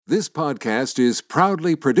This podcast is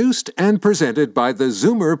proudly produced and presented by the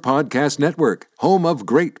Zoomer Podcast Network, home of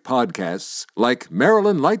great podcasts like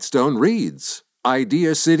Marilyn Lightstone Reads,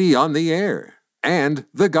 Idea City on the Air, and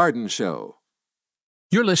The Garden Show.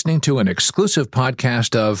 You're listening to an exclusive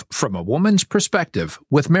podcast of From a Woman's Perspective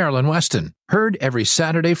with Marilyn Weston, heard every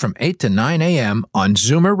Saturday from 8 to 9 a.m. on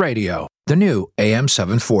Zoomer Radio, the new AM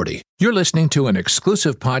 740. You're listening to an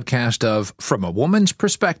exclusive podcast of From a Woman's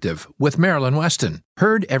Perspective with Marilyn Weston,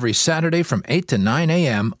 heard every Saturday from 8 to 9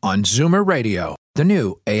 a.m. on Zoomer Radio, the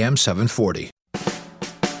new AM 740.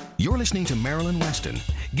 You're listening to Marilyn Weston,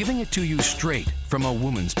 giving it to you straight from a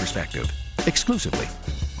woman's perspective, exclusively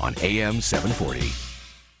on AM 740.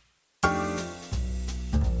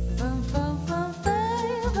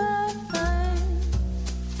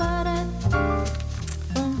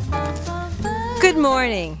 Good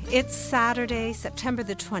morning. It's Saturday, September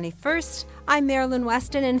the 21st. I'm Marilyn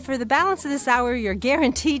Weston, and for the balance of this hour, you're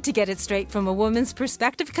guaranteed to get it straight from a woman's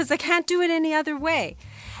perspective because I can't do it any other way.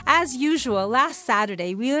 As usual, last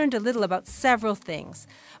Saturday, we learned a little about several things.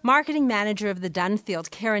 Marketing manager of the Dunfield,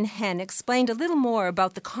 Karen Henn, explained a little more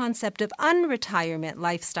about the concept of unretirement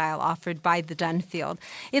lifestyle offered by the Dunfield.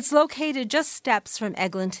 It's located just steps from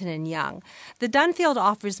Eglinton and Yonge. The Dunfield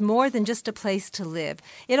offers more than just a place to live.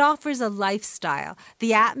 It offers a lifestyle.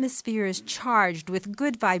 The atmosphere is charged with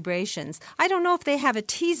good vibrations. I don't know if they have a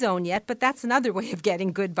T-zone yet, but that's another way of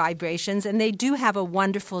getting good vibrations, and they do have a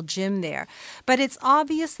wonderful gym there. But it's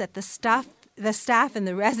obvious that the staff and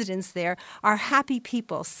the residents there are happy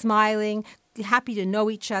people, smiling, happy to know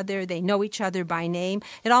each other. They know each other by name.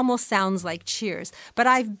 It almost sounds like Cheers. But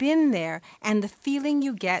I've been there, and the feeling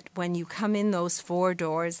you get when you come in those four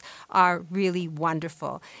doors are really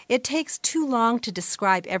wonderful. It takes too long to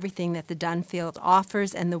describe everything that the Dunfield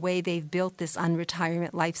offers and the way they've built this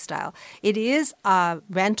unretirement lifestyle. It is a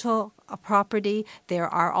rental property. There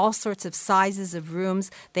are all sorts of sizes of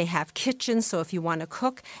rooms. They have kitchens, so if you want to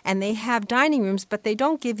cook, and they have dining rooms, but they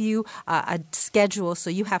don't give you a schedule, so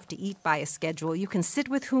you have to eat by a schedule. You can sit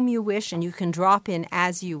with whom you wish, and you can drop in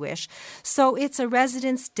as you wish. So it's a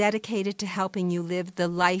residence dedicated to helping you live the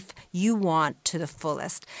life you want to the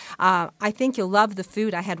fullest. I think you'll love the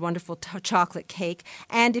food. I had wonderful chocolate cake.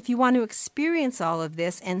 And if you want to experience all of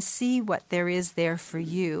this and see what there is there for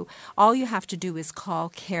you, all you have to do is call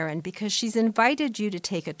Karen, because she's invited you to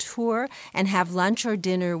take a tour and have lunch or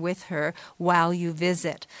dinner with her while you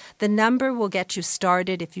visit. The number will get you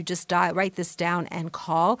started if you just write this down and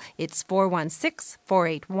call. It's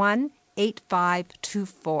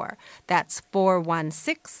 416-481-8524. That's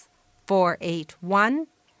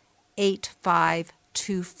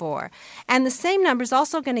 416-481-8524. And the same number is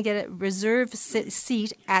also going to get a reserved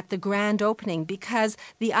seat at the grand opening, because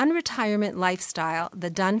the unretirement lifestyle, the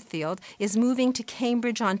Dunfield, is moving to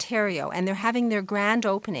Cambridge, Ontario, and they're having their grand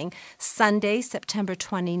opening Sunday, September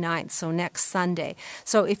 29th, so next Sunday.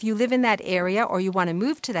 So if you live in that area or you want to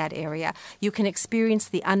move to that area, you can experience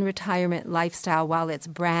the unretirement lifestyle while it's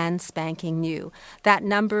brand spanking new. That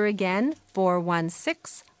number again,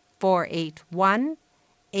 416-481-8524.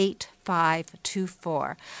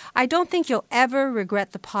 I don't think you'll ever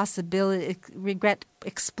regret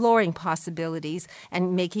exploring possibilities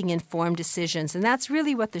and making informed decisions. And that's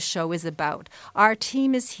really what the show is about. Our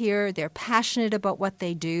team is here. They're passionate about what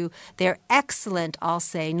they do. They're excellent, I'll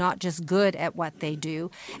say, not just good at what they do.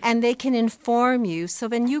 And they can inform you, so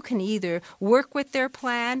then you can either work with their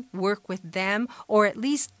plan, work with them, or at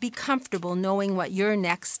least be comfortable knowing what your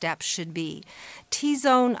next step should be.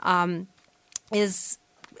 T-Zone is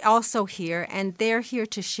also here, and they're here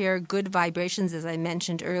to share good vibrations, as I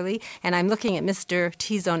mentioned early. And I'm looking at Mr.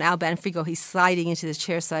 T-Zone, Alban Frigo. He's sliding into the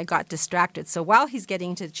chair, so I got distracted. So while he's getting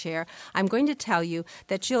into the chair, I'm going to tell you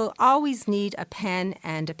that you'll always need a pen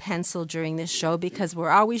and a pencil during this show, because we're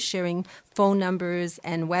always sharing phone numbers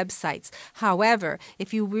and websites. However,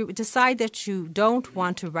 if you decide that you don't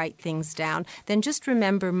want to write things down, then just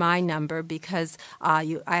remember my number, because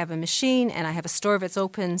I have a machine and I have a store that's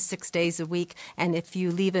open 6 days a week. And if you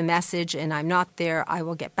leave a message and I'm not there, I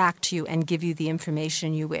will get back to you and give you the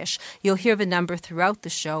information you wish. You'll hear the number throughout the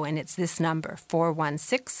show, and it's this number,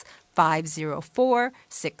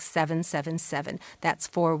 416-504-6777. That's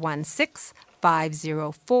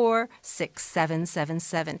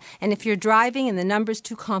 416-504-6777. And if you're driving and the number's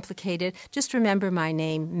too complicated, just remember my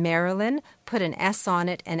name, Marilyn, put an S on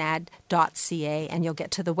it and add .ca, and you'll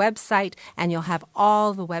get to the website, and you'll have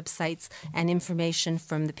all the websites and information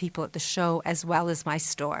from the people at the show as well as my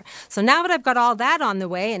store. So now that I've got all that on the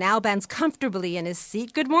way and Alban's comfortably in his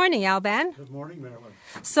seat, good morning, Alban. Good morning, Marilyn.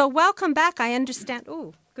 So welcome back. I understand.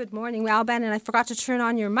 Ooh, Good morning, Alban, and I forgot to turn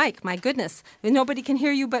on your mic. My goodness, nobody can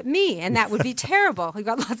hear you but me, and that would be terrible. We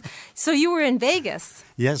got lots. So you were in Vegas.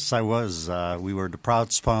 Yes, I was. We were the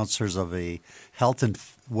proud sponsors of a health and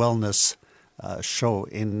wellness show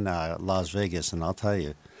in Las Vegas, and I'll tell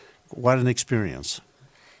you, what an experience.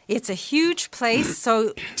 It's a huge place,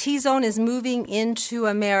 so T-Zone is moving into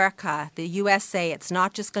America, the USA. It's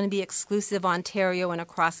not just going to be exclusive Ontario and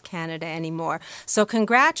across Canada anymore. So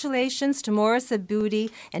congratulations to Maurice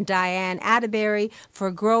Aboudi and Diane Atterbury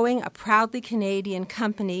for growing a proudly Canadian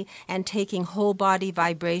company and taking whole body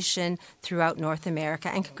vibration throughout North America.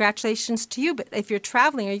 And congratulations to you. But if you're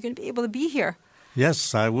traveling, are you going to be able to be here?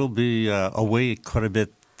 Yes, I will be away quite a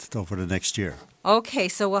bit over the next year. Okay,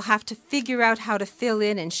 so we'll have to figure out how to fill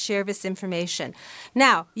in and share this information.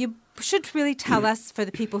 Now, you should really tell us, for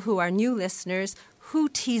the people who are new listeners, who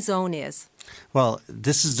T-Zone is. Well,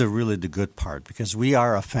 this is really the good part, because we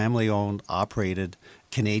are a family-owned, operated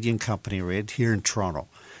Canadian company right here in Toronto.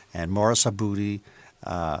 And Maurice Aboudi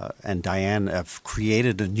and Diane have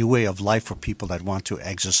created a new way of life for people that want to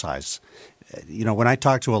exercise. You know, when I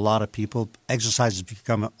talk to a lot of people, exercise has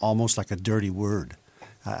become almost like a dirty word.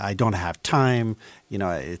 I don't have time, you know,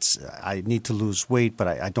 I need to lose weight, but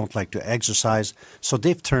I don't like to exercise. So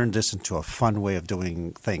they've turned this into a fun way of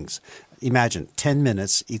doing things. Imagine 10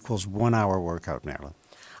 minutes equals 1 hour workout, Marilyn.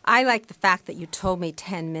 I like the fact that you told me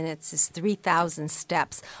 10 minutes is 3,000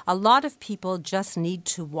 steps. A lot of people just need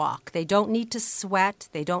to walk. They don't need to sweat.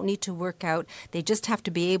 They don't need to work out. They just have to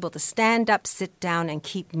be able to stand up, sit down, and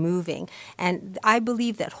keep moving. And I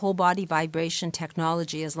believe that whole body vibration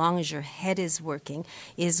technology, as long as your head is working,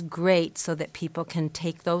 is great so that people can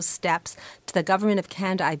take those steps. The government of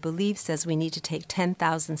Canada, I believe, says we need to take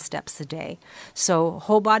 10,000 steps a day. So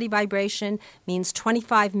whole body vibration means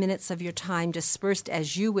 25 minutes of your time dispersed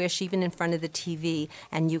as you wish, even in front of the TV,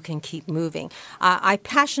 and you can keep moving. I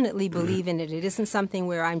passionately believe in it. It isn't something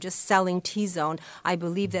where I'm just selling T-Zone. I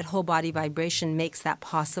believe that whole body vibration makes that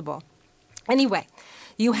possible. Anyway,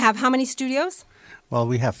 you have how many studios? Well,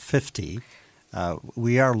 we have 50.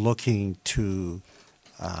 We are looking to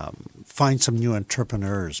find some new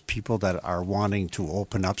entrepreneurs, people that are wanting to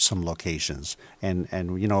open up some locations. And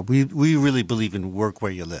you know, we really believe in work where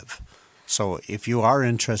you live. So if you are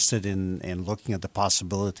interested in looking at the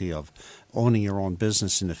possibility of owning your own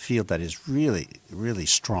business in a field that is really, really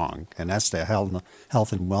strong, and that's the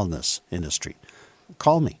health and wellness industry,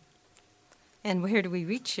 call me. And where do we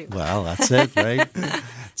reach you? Well, that's it, right?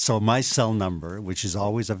 So my cell number, which is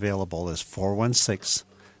always available, is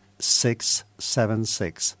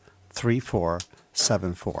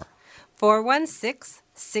 416-676-3474.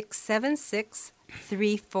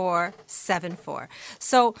 416-676-3474.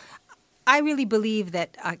 So I really believe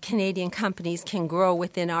that Canadian companies can grow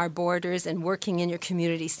within our borders, and working in your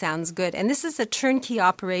community sounds good. And this is a turnkey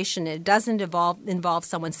operation. It doesn't involve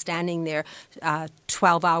someone standing there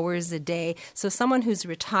 12 hours a day. So someone who's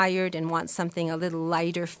retired and wants something a little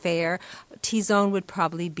lighter fare, T-Zone would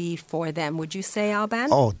probably be for them. Would you say, Alban?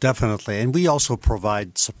 Oh, definitely. And we also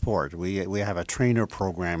provide support. We have a trainer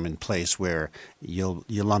program in place where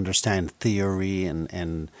you'll understand theory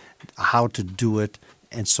and how to do it.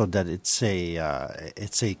 And so that it's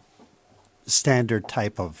a standard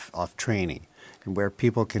type of training, and where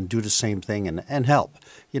people can do the same thing and help.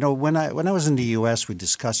 You know, when I was in the U.S., we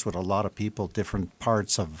discussed with a lot of people different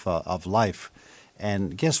parts of life,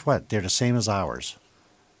 and guess what? They're the same as ours.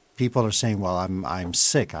 People are saying, "Well, I'm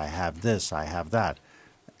sick. I have this. I have that.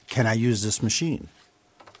 Can I use this machine?"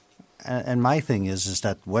 And my thing is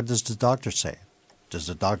that what does the doctor say? Does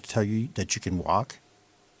the doctor tell you that you can walk?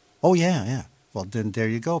 Oh yeah. Well, then there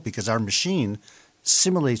you go, because our machine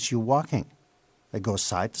simulates you walking. It goes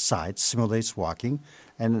side to side, simulates walking,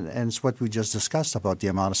 and it's what we just discussed about the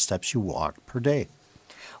amount of steps you walk per day.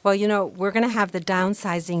 Well, you know, we're going to have the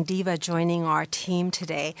Downsizing Diva joining our team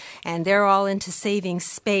today, and they're all into saving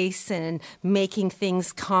space and making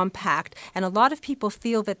things compact. And a lot of people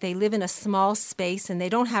feel that they live in a small space and they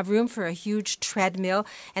don't have room for a huge treadmill.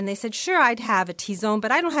 And they said, sure, I'd have a T-Zone,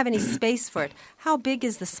 but I don't have any space for it. How big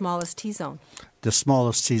is the smallest T-Zone? The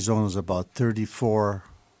smallest T-Zone is about 34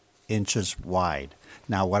 inches wide.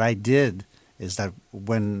 Now, what I did is that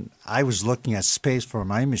when I was looking at space for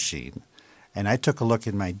my machine, and I took a look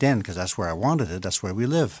in my den, because that's where I wanted it, that's where we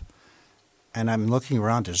live. And I'm looking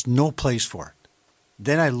around, there's no place for it.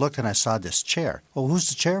 Then I looked and I saw this chair. Well, who's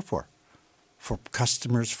the chair for? For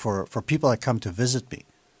customers, for people that come to visit me.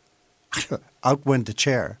 Out went the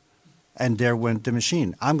chair, and there went the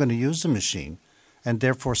machine. I'm going to use the machine, and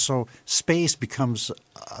therefore, so space becomes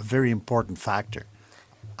a very important factor.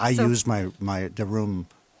 I use the room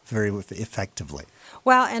very effectively.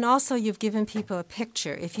 Well, and also you've given people a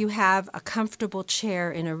picture. If you have a comfortable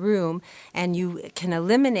chair in a room and you can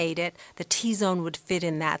eliminate it, the T-zone would fit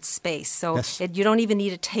in that space. So Yes. you don't even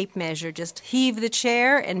need a tape measure. Just heave the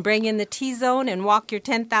chair and bring in the T-zone and walk your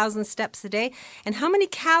 10,000 steps a day. And how many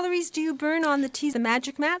calories do you burn on the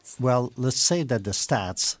magic mats? Well, let's say that the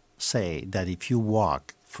stats say that if you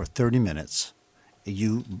walk for 30 minutes,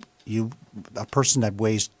 a person that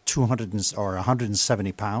weighs 200 or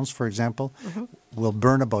 170 pounds, for example, will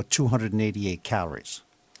burn about 288 calories.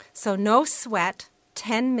 So no sweat,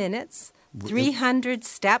 10 minutes, 300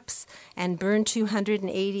 steps, and burn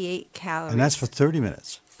 288 calories. And that's for 30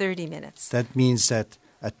 minutes. 30 minutes. That means that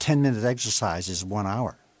a 10-minute exercise is 1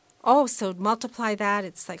 hour. Oh, so multiply that.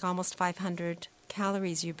 It's like almost 500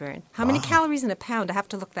 calories you burn. How many calories in a pound? I have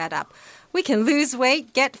to look that up. We can lose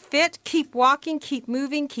weight, get fit, keep walking, keep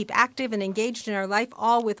moving, keep active and engaged in our life,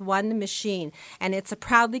 all with one machine. And it's a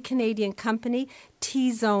proudly Canadian company,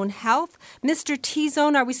 T-Zone Health. Mr.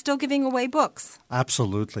 T-Zone, are we still giving away books?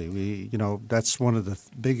 Absolutely. That's one of the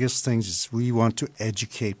biggest things is we want to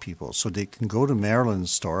educate people so they can go to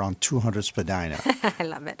Marilyn's store on 200 Spadina. I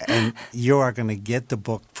love it. And you are going to get the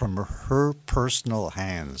book from her personal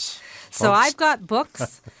hands. So folks. I've got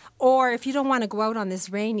books. Or if you don't want to go out on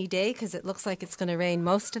this rainy day, because it looks like it's going to rain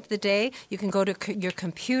most of the day, you can go to your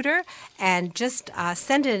computer and just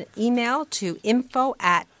send an email to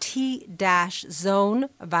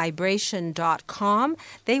info@t-zonevibration.com.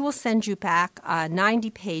 They will send you back a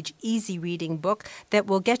 90-page easy reading book that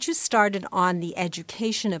will get you started on the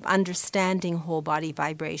education of understanding whole body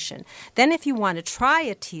vibration. Then if you want to try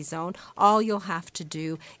a T-Zone, all you'll have to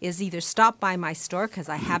do is either stop by my store, because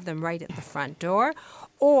I have them right at the front door,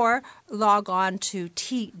 or log on to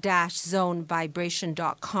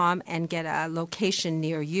t-zonevibration.com and get a location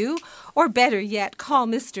near you. Or better yet, call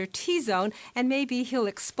Mr. T-Zone and maybe he'll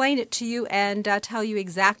explain it to you and tell you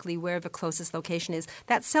exactly where the closest location is.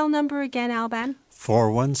 That cell number again, Alban?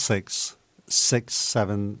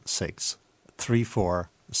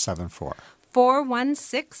 416-676-3474.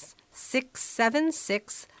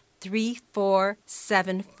 416-676-3474.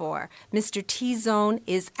 Mr. T-Zone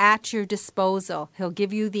is at your disposal. He'll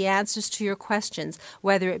give you the answers to your questions,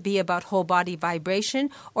 whether it be about whole body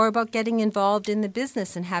vibration or about getting involved in the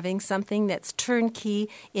business and having something that's turnkey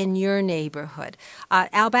in your neighborhood.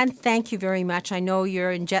 Alban, thank you very much. I know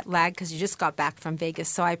you're in jet lag because you just got back from Vegas,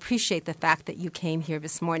 so I appreciate the fact that you came here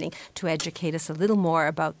this morning to educate us a little more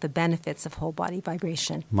about the benefits of whole body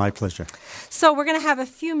vibration. My pleasure. So we're going to have a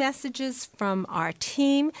few messages from our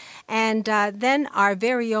team. And then our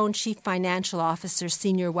very own Chief Financial Officer,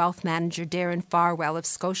 Senior Wealth Manager Darren Farwell of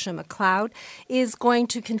Scotia McLeod is going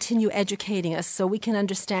to continue educating us so we can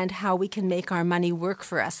understand how we can make our money work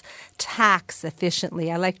for us tax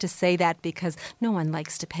efficiently. I like to say that because no one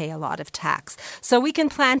likes to pay a lot of tax. So we can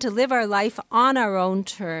plan to live our life on our own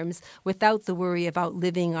terms without the worry of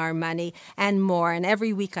outliving our money and more. And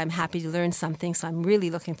every week I'm happy to learn something, so I'm really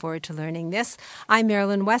looking forward to learning this. I'm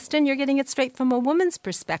Marilyn Weston. You're getting it straight from a woman's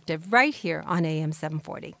perspective right here on AM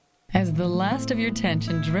 740. As the last of your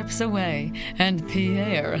tension drips away and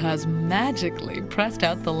Pierre has magically pressed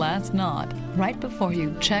out the last knot right before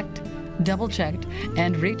you checked, double-checked,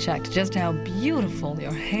 and rechecked just how beautiful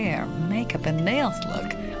your hair, makeup, and nails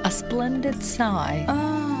look, a splendid sigh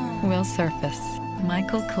will surface.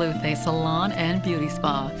 Michael Cluthe Salon and Beauty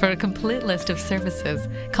Spa. For a complete list of services,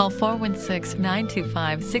 call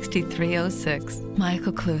 416-925-6306.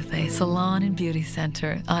 Michael Cluthe Salon and Beauty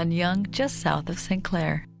Center on Yonge, just south of St.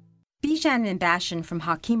 Clair. Bijan Mbashin from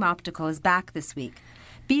Hakim Optical is back this week.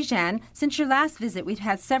 Bijan, since your last visit, we've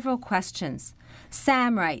had several questions.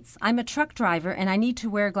 Sam writes, I'm a truck driver and I need to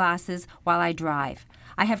wear glasses while I drive.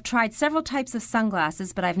 I have tried several types of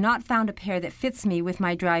sunglasses, but I've not found a pair that fits me with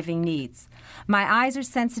my driving needs. My eyes are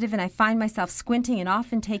sensitive and I find myself squinting and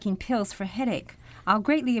often taking pills for headache. I'll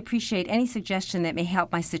greatly appreciate any suggestion that may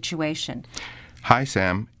help my situation. Hi,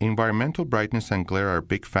 Sam. Environmental brightness and glare are a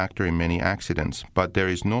big factor in many accidents, but there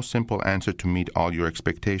is no simple answer to meet all your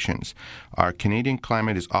expectations. Our Canadian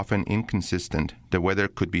climate is often inconsistent. The weather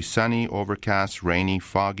could be sunny, overcast, rainy,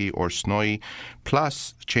 foggy, or snowy,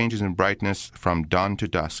 plus changes in brightness from dawn to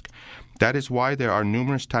dusk. That is why there are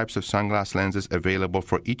numerous types of sunglass lenses available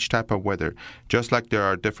for each type of weather, just like there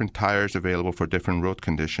are different tires available for different road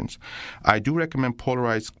conditions. I do recommend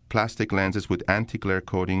polarized plastic lenses with anti-glare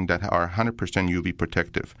coating that are 100% UV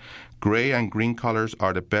protective. Gray and green colors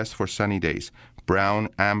are the best for sunny days. Brown,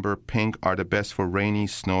 amber, pink are the best for rainy,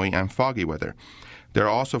 snowy, and foggy weather. There are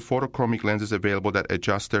also photochromic lenses available that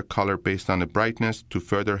adjust their color based on the brightness to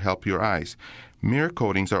further help your eyes. Mirror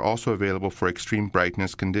coatings are also available for extreme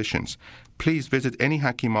brightness conditions. Please visit any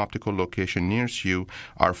Hakim Optical location nearest you.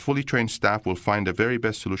 Our fully trained staff will find the very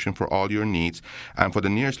best solution for all your needs. And for the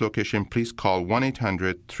nearest location, please call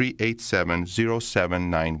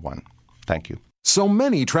 1-800-387-0791. Thank you. So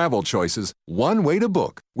many travel choices, one way to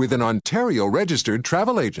book with an Ontario-registered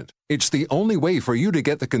travel agent. It's the only way for you to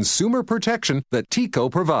get the consumer protection that TICO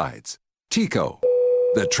provides. TICO,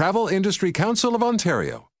 the Travel Industry Council of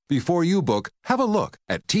Ontario. Before you book, have a look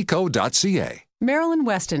at tico.ca. Marilyn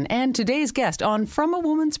Weston and today's guest on From a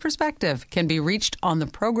Woman's Perspective can be reached on the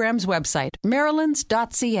program's website,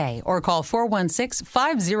 marilyns.ca, or call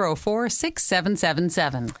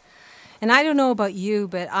 416-504-6777. And I don't know about you,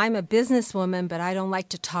 but I'm a businesswoman, but I don't like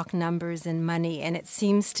to talk numbers and money. And it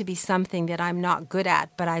seems to be something that I'm not good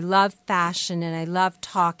at. But I love fashion and I love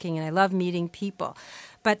talking and I love meeting people.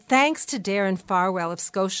 But thanks to Darren Farwell of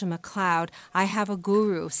Scotia McLeod, I have a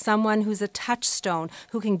guru, someone who's a touchstone,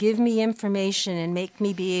 who can give me information and make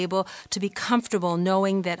me be able to be comfortable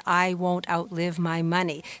knowing that I won't outlive my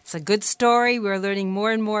money. It's a good story. We're learning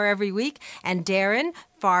more and more every week. And Darren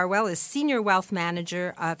Farwell is Senior Wealth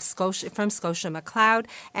Manager of from Scotia McLeod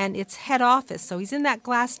and its head office. So he's in that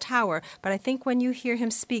glass tower. But I think when you hear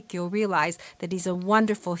him speak, you'll realize that he's a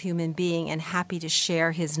wonderful human being and happy to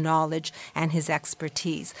share his knowledge and his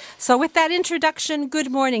expertise. So with that introduction,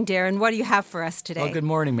 good morning, Darren. What do you have for us today? Well, good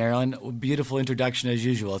morning, Marilyn. Beautiful introduction as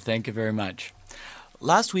usual. Thank you very much.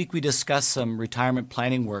 Last week we discussed some retirement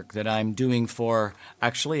planning work that I'm doing for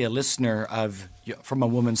actually a listener of From a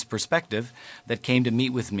Woman's Perspective that came to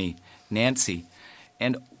meet with me, Nancy.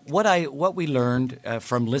 And what we learned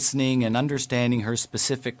from listening and understanding her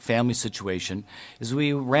specific family situation is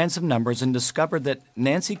we ran some numbers and discovered that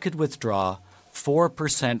Nancy could withdraw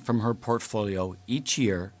 4% from her portfolio each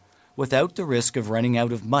year without the risk of running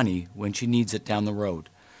out of money when she needs it down the road.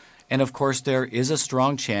 And of course, there is a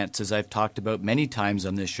strong chance, as I've talked about many times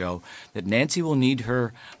on this show, that Nancy will need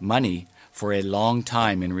her money for a long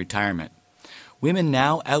time in retirement. Women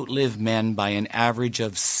now outlive men by an average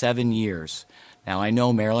of 7 years. Now, I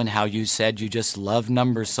know, Marilyn, how you said you just love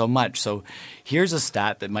numbers so much, so here's a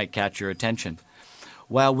stat that might catch your attention.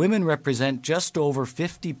 While women represent just over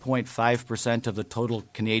 50.5% of the total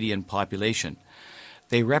Canadian population,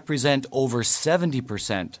 they represent over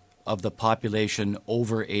 70% of the population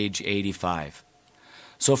over age 85.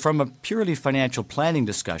 So from a purely financial planning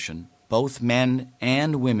discussion, both men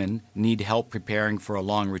and women need help preparing for a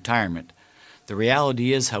long retirement. The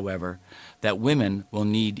reality is, however, that women will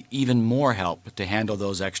need even more help to handle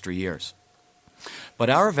those extra years.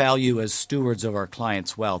 But our value as stewards of our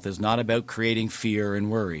clients' wealth is not about creating fear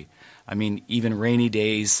and worry. I mean, even rainy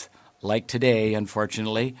days like today,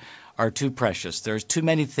 unfortunately, are too precious. There's too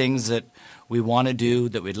many things that we want to do,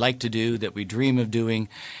 that we'd like to do, that we dream of doing,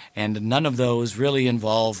 and none of those really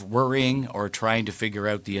involve worrying or trying to figure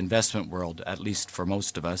out the investment world, at least for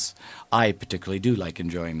most of us. I particularly do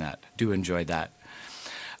enjoy that.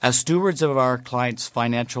 As stewards of our clients'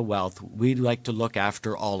 financial wealth, we'd like to look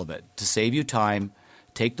after all of it, to save you time,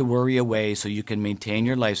 take the worry away so you can maintain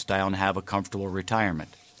your lifestyle and have a comfortable retirement.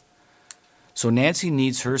 So Nancy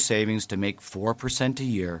needs her savings to make 4% a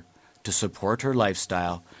year to support her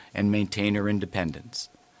lifestyle and maintain her independence.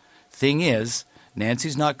 Thing is,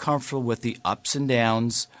 Nancy's not comfortable with the ups and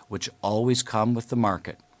downs which always come with the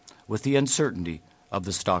market, with the uncertainty of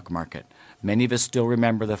the stock market. Many of us still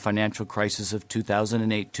remember the financial crisis of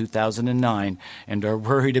 2008, 2009, and are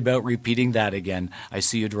worried about repeating that again. I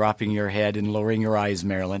see you dropping your head and lowering your eyes,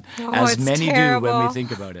 Marilyn, as many terrible. do when we think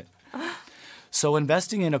about it. So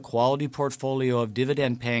investing in a quality portfolio of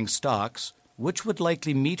dividend-paying stocks, which would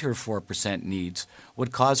likely meet her 4% needs,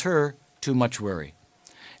 would cause her too much worry.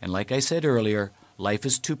 And like I said earlier, life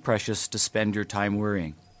is too precious to spend your time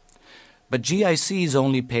worrying. But GICs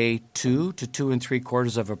only pay 2 to 2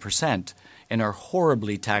 3/4% and are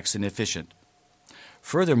horribly tax inefficient.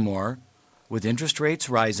 Furthermore, with interest rates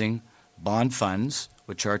rising, bond funds,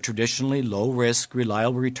 which are traditionally low-risk,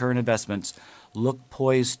 reliable return investments, look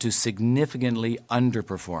poised to significantly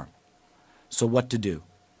underperform. So what to do?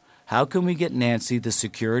 How can we get Nancy the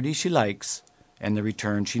security she likes and the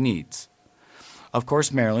return she needs? Of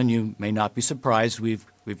course, Marilyn, you may not be surprised. We've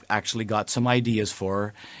actually got some ideas for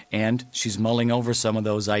her, and she's mulling over some of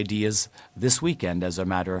those ideas this weekend, as a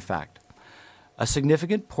matter of fact. A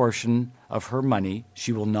significant portion of her money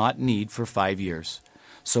she will not need for 5 years.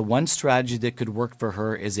 So one strategy that could work for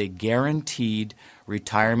her is a guaranteed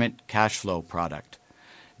retirement cash flow product.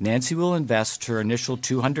 Nancy will invest her initial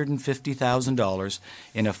 $250,000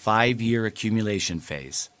 in a 5-year accumulation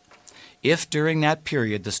phase. If during that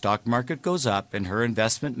period the stock market goes up and her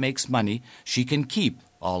investment makes money, she can keep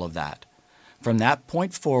all of that. From that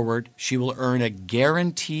point forward, she will earn a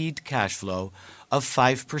guaranteed cash flow of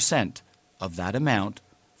 5% of that amount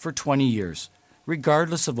for 20 years,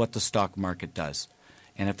 regardless of what the stock market does.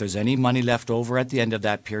 And if there's any money left over at the end of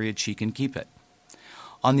that period, she can keep it.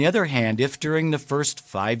 On the other hand, if during the first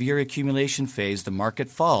 5-year accumulation phase the market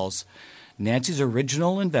falls, Nancy's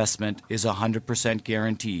original investment is 100%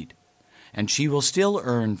 guaranteed, and she will still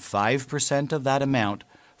earn 5% of that amount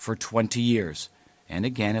for 20 years. And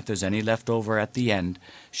again, if there's any left over at the end,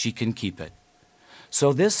 she can keep it.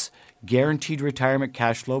 So this guaranteed retirement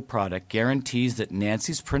cash flow product guarantees that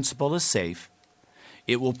Nancy's principal is safe.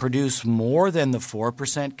 It will produce more than the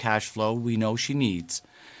 4% cash flow we know she needs,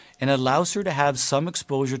 and allows her to have some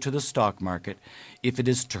exposure to the stock market if it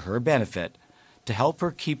is to her benefit, to help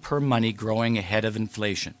her keep her money growing ahead of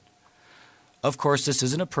inflation. Of course, this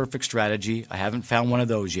isn't a perfect strategy. I haven't found one of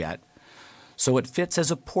those yet. So it fits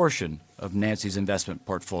as a portion of Nancy's investment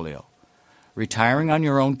portfolio. Retiring on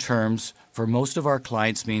your own terms for most of our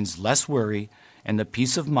clients means less worry and the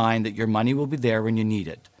peace of mind that your money will be there when you need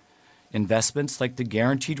it. Investments like the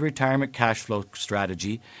Guaranteed Retirement Cash Flow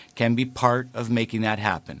strategy can be part of making that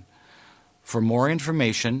happen. For more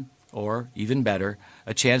information, or even better,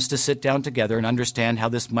 a chance to sit down together and understand how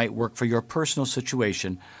this might work for your personal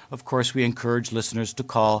situation, of course, we encourage listeners to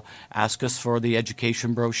call, ask us for the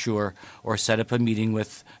education brochure, or set up a meeting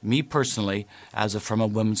with me personally as a From a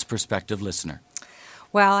Woman's Perspective listener.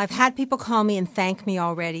 Well, I've had people call me and thank me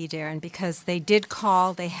already, Darren, because they did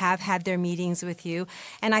call. They have had their meetings with you.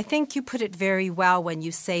 And I think you put it very well when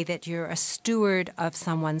you say that you're a steward of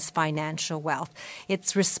someone's financial wealth.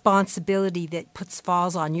 It's responsibility that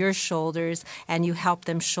falls on your shoulders, and you help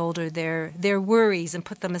them shoulder their worries and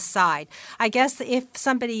put them aside. I guess if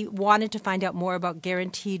somebody wanted to find out more about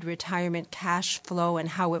guaranteed retirement cash flow and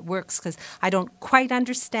how it works, because I don't quite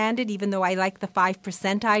understand it, even though I like the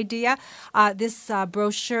 5% idea, this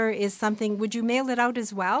brochure is something. Would you mail it out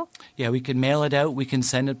as well? Yeah, we can mail it out. We can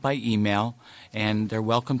send it by email, and they're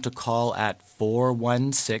welcome to call at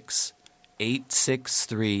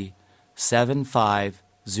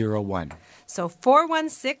 416-863-7501. So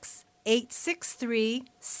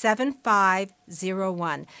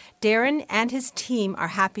 416-863-7501. Darren and his team are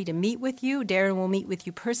happy to meet with you. Darren will meet with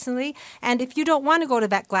you personally. And if you don't want to go to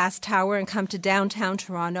that glass tower and come to downtown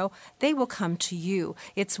Toronto, they will come to you.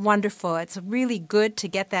 It's wonderful. It's really good to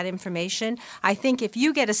get that information. I think if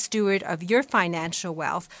you get a steward of your financial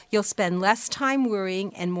wealth, you'll spend less time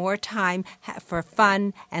worrying and more time for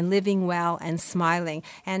fun and living well and smiling.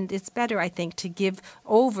 And it's better, I think, to give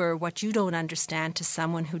over what you don't understand to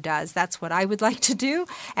someone who does. That's what I would like to do.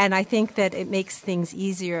 And I think that it makes things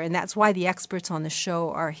easier. And that's why the experts on the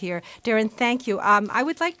show are here. Darren, thank you. I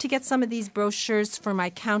would like to get some of these brochures for my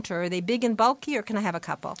counter. Are they big and bulky, or can I have a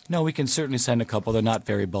couple? No, we can certainly send a couple. They're not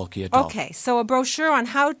very bulky at all. Okay, so a brochure on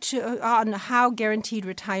how guaranteed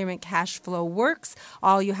retirement cash flow works.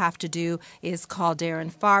 All you have to do is call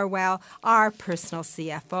Darren Farwell, our personal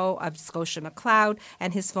CFO of Scotia McLeod,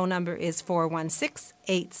 and his phone number is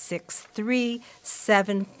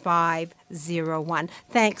 416-863-7501.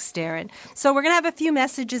 Thanks, Darren. So we're going to have a few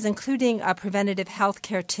messages, including a preventative health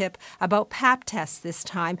care tip about Pap tests this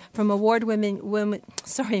time from award-winning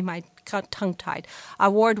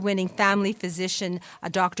family physician,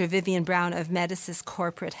 Dr. Vivian Brown of Medicis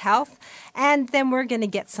Corporate Health. And then we're going to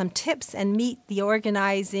get some tips and meet the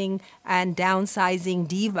organizing and downsizing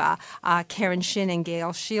diva, Karen Shin and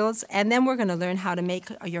Gail Shields. And then we're going to learn how to make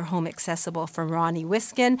your home accessible from Ronnie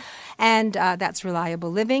Wiskin, and that's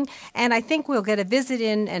Reliable Living. And I think we'll get a visit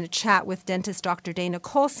in and a chat with dentist Dr. Dana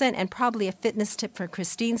Colson, and probably a fitness tip for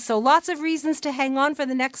Christine. So lots of reasons to hang on for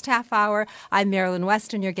the next half hour. I'm Marilyn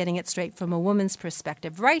Weston. You're getting it straight from a woman's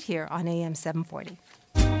perspective right here on AM 740.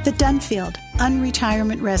 The Dunfield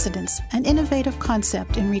Unretirement Residence, an innovative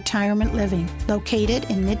concept in retirement living located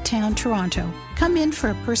in Midtown Toronto. Come in for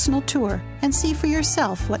a personal tour and see for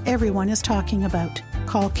yourself what everyone is talking about.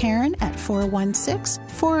 Call Karen at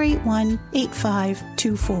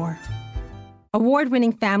 416-481-8524.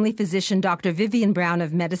 Award-winning family physician Dr. Vivian Brown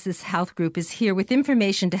of Medicis Health Group is here with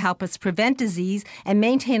information to help us prevent disease and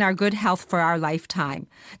maintain our good health for our lifetime.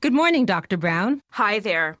 Good morning, Dr. Brown. Hi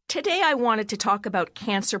there. Today I wanted to talk about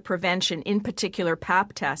cancer prevention, in particular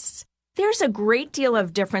Pap tests. There's a great deal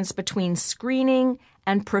of difference between screening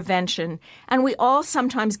and prevention, and we all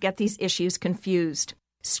sometimes get these issues confused.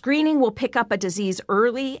 Screening will pick up a disease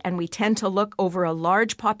early, and we tend to look over a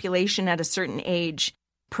large population at a certain age.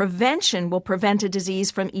 Prevention will prevent a disease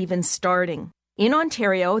from even starting. In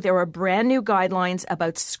Ontario, there are brand new guidelines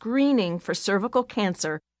about screening for cervical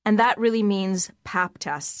cancer and that really means Pap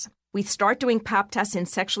tests. We start doing Pap tests in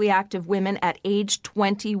sexually active women at age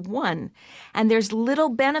 21, and there's little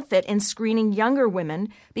benefit in screening younger women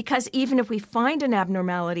because even if we find an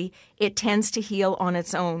abnormality, it tends to heal on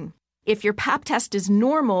its own. If your Pap test is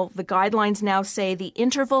normal, the guidelines now say the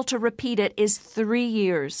interval to repeat it is 3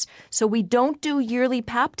 years, so we don't do yearly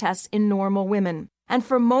Pap tests in normal women. And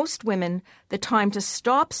for most women, the time to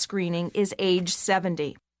stop screening is age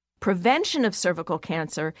 70. Prevention of cervical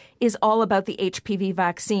cancer is all about the HPV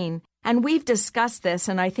vaccine. And we've discussed this,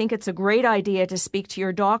 and I think it's a great idea to speak to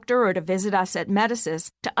your doctor or to visit us at Medicis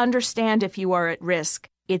to understand if you are at risk.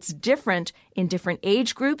 It's different in different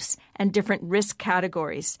age groups and different risk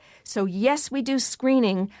categories. So yes, we do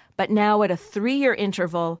screening, but now at a 3-year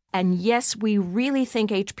interval. And yes, we really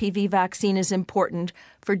think HPV vaccine is important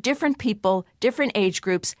for different people, different age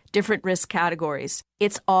groups, different risk categories.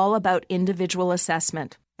 It's all about individual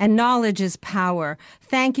assessment. And knowledge is power.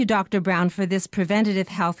 Thank you, Dr. Brown, for this preventative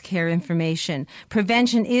health care information.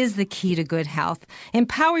 Prevention is the key to good health.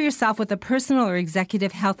 Empower yourself with a personal or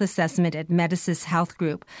executive health assessment at Medicis Health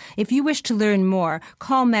Group. If you wish to learn more,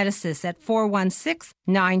 call Medicis at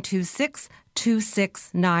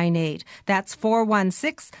 416-926-2698. That's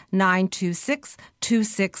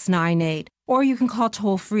 416-926-2698. Or you can call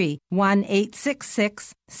toll-free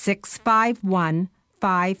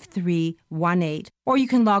 1-866-651-5318. Or you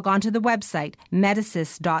can log on to the website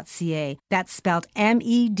medicis.ca. That's spelled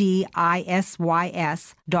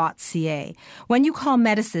MEDISYS.ca. When you call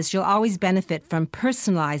Medicis, you'll always benefit from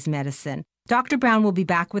personalized medicine. Dr. Brown will be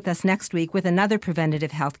back with us next week with another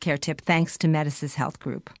preventative health care tip thanks to Medicis Health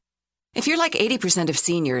Group. If you're like 80% of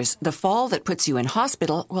seniors, the fall that puts you in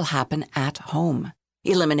hospital will happen at home.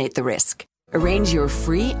 Eliminate the risk. Arrange your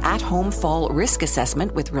free at-home fall risk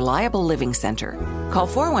assessment with Reliable Living Center. Call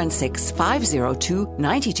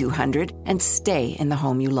 416-502-9200 and stay in the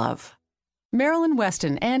home you love. Marilyn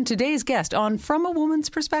Weston and today's guest on From a Woman's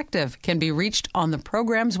Perspective can be reached on the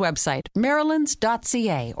program's website,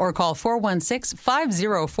 marilyns.ca, or call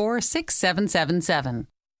 416-504-6777.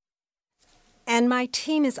 And my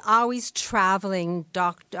team is always traveling.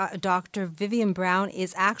 Dr. Vivian Brown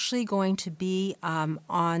is actually going to be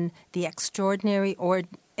on the Extraordinary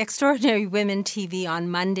Women TV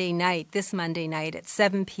on this Monday night at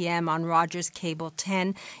 7 p.m. on Rogers Cable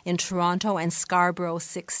 10 in Toronto and Scarborough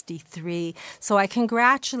 63. So I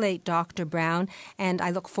congratulate Dr. Brown, and I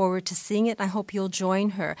look forward to seeing it. I hope you'll join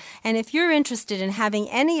her. And if you're interested in having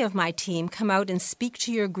any of my team come out and speak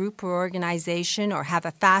to your group or organization or have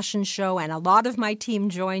a fashion show and a lot of my team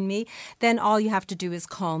join me, then all you have to do is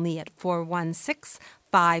call me at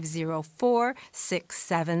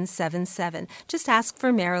 416-504-6777. Just ask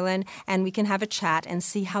for Marilyn, and we can have a chat and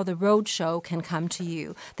see how the road show can come to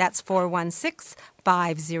you. That's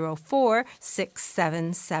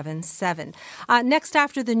 416-504-6777. Next,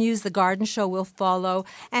 after the news, the garden show will follow.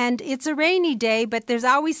 And it's a rainy day, but there's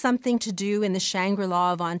always something to do in the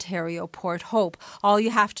Shangri-La of Ontario, Port Hope. All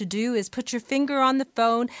you have to do is put your finger on the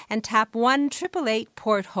phone and tap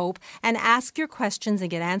 1-888-PORT-HOPE and ask your questions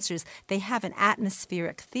and get answers. They have an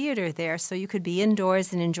atmospheric theater there, so you could be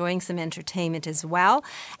indoors and enjoying some entertainment as well.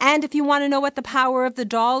 And if you want to know what the power of the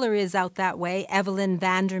dollar is out that way, Evelyn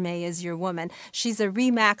Vandermeer is your woman. She's a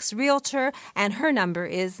RE/MAX realtor, and her number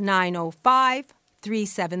is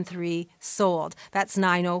 905-373-SOLD. That's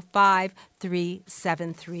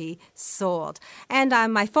 905-373-SOLD. And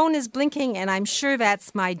my phone is blinking, and I'm sure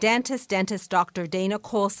that's my dentist, Dr. Dana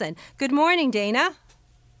Colson. Good morning, Dana.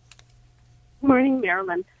 Good morning,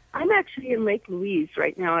 Marilyn. I'm actually in Lake Louise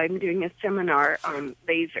right now. I'm doing a seminar on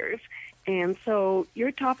lasers. And so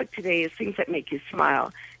your topic today is things that make you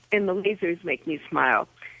smile. And the lasers make me smile.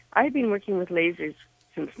 I've been working with lasers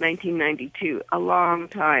since 1992, a long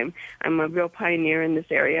time. I'm a real pioneer in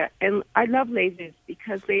this area. And I love lasers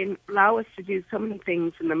because they allow us to do so many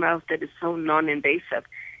things in the mouth that is so non-invasive.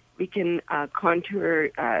 We can contour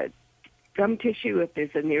gum tissue if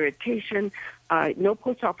there's an irritation, no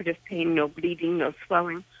postoperative pain, no bleeding, no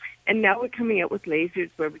swelling. And now we're coming out with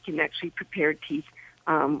lasers where we can actually prepare teeth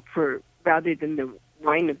for rather than the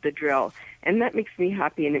whine of the drill. And that makes me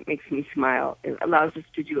happy and it makes me smile. It allows us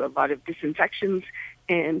to do a lot of disinfections,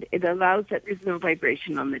 and it allows that there's no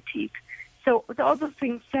vibration on the teeth. So with all those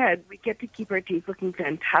things said, we get to keep our teeth looking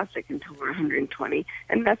fantastic until we're 120,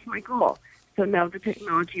 and that's my goal. So now the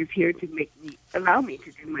technology is here to allow me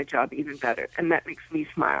to do my job even better, and that makes me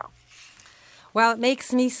smile. Well, it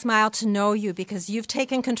makes me smile to know you because you've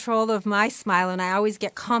taken control of my smile and I always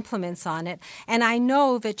get compliments on it. And I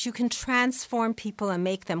know that you can transform people and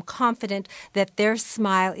make them confident that their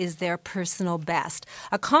smile is their personal best.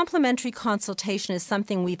 A complimentary consultation is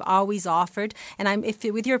something we've always offered. And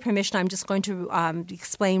with your permission, I'm just going to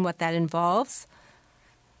explain what that involves.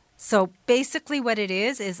 So basically what it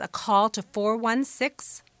is a call to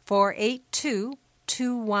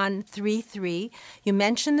 416-482-2133. You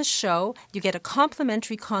mention the show, you get a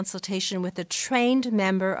complimentary consultation with a trained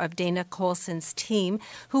member of Dana Colson's team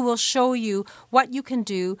who will show you what you can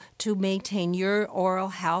do to maintain your oral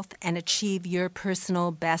health and achieve your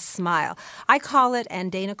personal best smile. I call it, and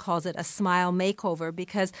Dana calls it, a smile makeover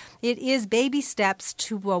because it is baby steps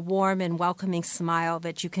to a warm and welcoming smile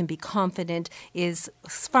that you can be confident is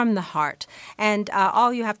from the heart. And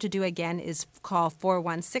all you have to do again is call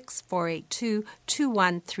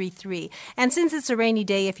 416-482-2133. And since it's a rainy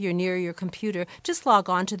day, if you're near your computer, just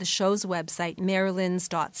log on to the show's website,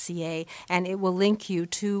 marilyns.ca, and it will link you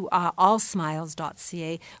to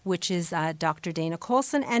allsmiles.ca, which is Dr. Dana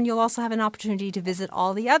Colson. And you'll also have an opportunity to visit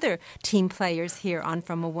all the other team players here on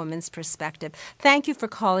From a Woman's Perspective. Thank you for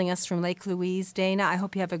calling us from Lake Louise, Dana. I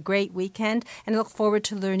hope you have a great weekend, and I look forward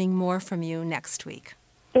to learning more from you next week.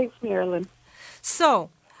 Thanks, Marilyn.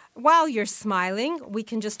 So, while you're smiling, we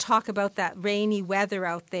can just talk about that rainy weather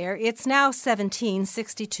out there. It's now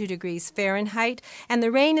 62 degrees Fahrenheit, and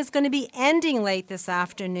the rain is going to be ending late this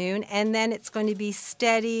afternoon, and then it's going to be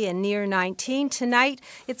steady and near 19. Tonight,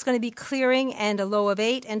 it's going to be clearing and a low of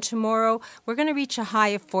 8, and tomorrow, we're going to reach a high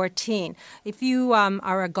of 14. If you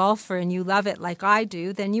are a golfer and you love it like I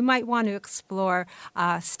do, then you might want to explore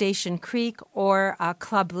Station Creek or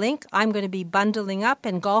Club Link. I'm going to be bundling up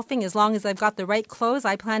and golfing as long as I've got the right clothes.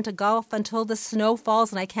 I plan to golf until the snow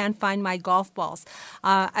falls and I can't find my golf balls.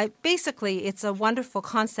 Basically, it's a wonderful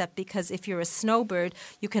concept because if you're a snowbird,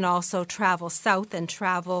 you can also travel south and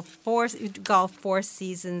golf 4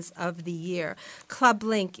 seasons of the year. Club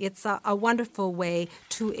Link, it's a wonderful way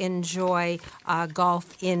to enjoy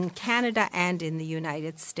golf in Canada and in the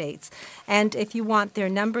United States. And if you want their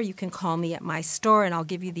number, you can call me at my store and I'll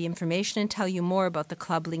give you the information and tell you more about the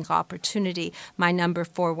Club Link opportunity. My number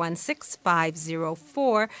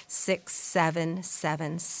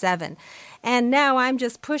 416-504-6777. And now I'm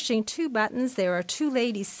just pushing 2 buttons. There are 2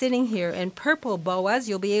 ladies sitting here in purple boas.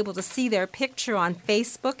 You'll be able to see their picture on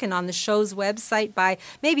Facebook and on the show's website by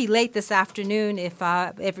maybe late this afternoon if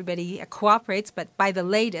everybody cooperates, but by the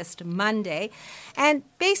latest, Monday. And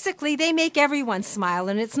basically, they make everyone smile.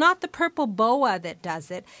 And it's not the purple boa that does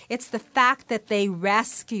it. It's the fact that they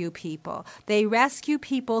rescue people. They rescue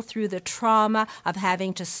people through the trauma of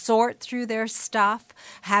having to sort through their stuff,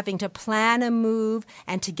 having to plan a move,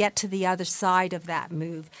 and to get to the other side of that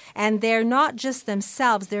move. And they're not just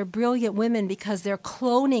themselves, they're brilliant women because they're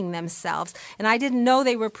cloning themselves. And I didn't know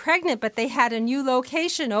they were pregnant, but they had a new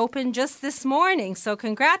location open just this morning. So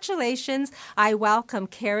congratulations. I welcome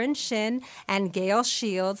Karen Shin and Gail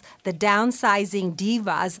Shields, the downsizing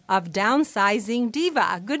divas of Downsizing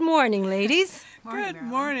Diva. Good morning, ladies. Good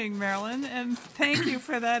morning, Marilyn, and thank you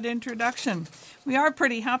for that introduction. We are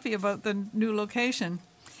pretty happy about the new location.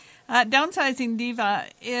 Downsizing Diva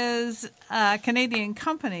is a Canadian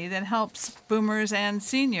company that helps boomers and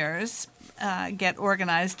seniors get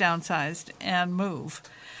organized, downsized, and move.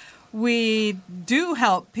 We do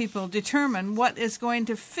help people determine what is going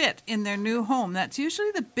to fit in their new home. That's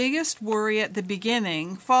usually the biggest worry at the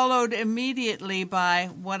beginning, followed immediately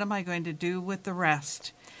by what am I going to do with the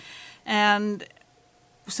rest? And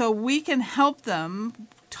so we can help them,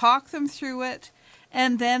 talk them through it,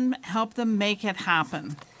 and then help them make it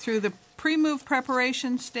happen. Through the pre-move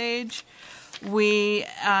preparation stage, we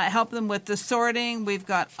help them with the sorting. We've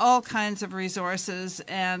got all kinds of resources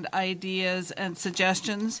and ideas and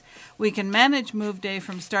suggestions. We can manage move day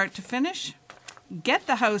from start to finish, get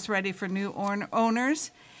the house ready for new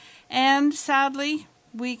owners, and sadly,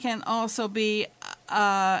 we can also be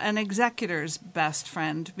an executor's best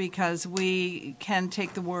friend because we can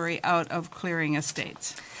take the worry out of clearing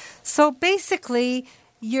estates. So basically,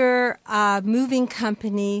 you're a moving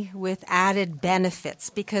company with added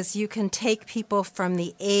benefits because you can take people from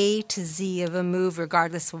the A to Z of a move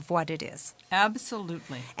regardless of what it is.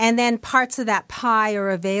 Absolutely. And then parts of that pie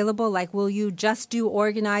are available, like will you just do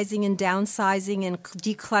organizing and downsizing and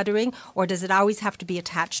decluttering, or does it always have to be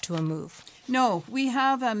attached to a move? No, we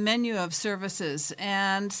have a menu of services,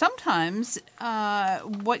 and sometimes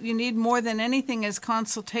what you need more than anything is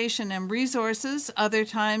consultation and resources. Other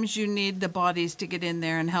times you need the bodies to get in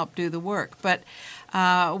there and help do the work. But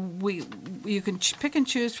You can pick and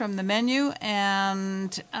choose from the menu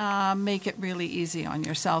and make it really easy on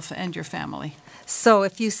yourself and your family. So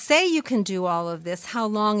if you say you can do all of this, how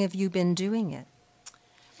long have you been doing it?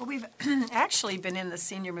 Well, we've actually been in the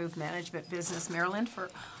senior move management business, Marilyn, for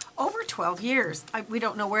over 12 years. We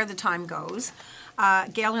don't know where the time goes.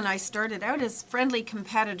 Gail and I started out as friendly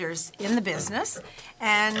competitors in the business,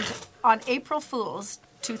 and on April Fool's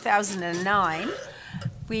 2009,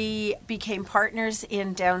 we became partners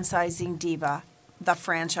in Downsizing Diva, the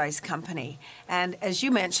franchise company. And as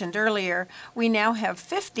you mentioned earlier, we now have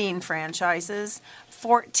 15 franchises.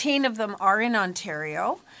 14 of them are in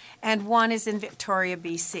Ontario, and one is in Victoria,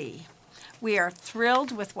 BC. We are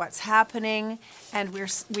thrilled with what's happening, and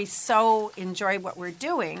we so enjoy what we're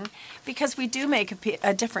doing because we do make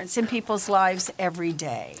a difference in people's lives every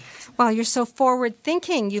day. Well, you're so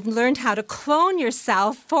forward-thinking. You've learned how to clone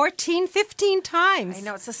yourself 14, 15 times. I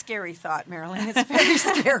know, it's a scary thought, Marilyn. It's very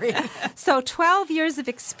scary. So 12 years of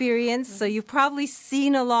experience, so you've probably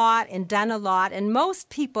seen a lot and done a lot, and most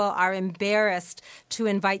people are embarrassed to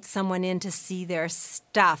invite someone in to see their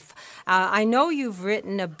stuff. I know you've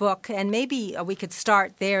written a book, and maybe we could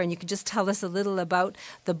start there, and you could just tell us a little about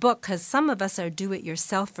the book, because some of us are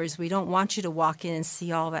do-it-yourselfers. We don't want you to walk in and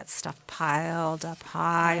see all that stuff piled up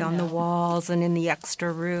high on the walls and in the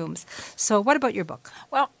extra rooms. So what about your book?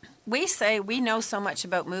 Well, we say we know so much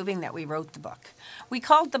about moving that we wrote the book. We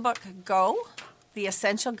called the book Go, The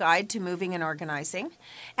Essential Guide to Moving and Organizing,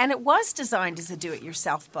 and it was designed as a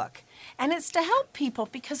do-it-yourself book. And it's to help people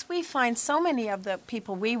because we find so many of the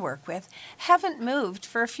people we work with haven't moved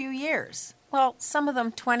for a few years. Well, some of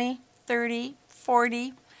them 20, 30,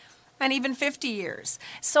 40, and even 50 years.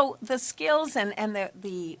 So the skills and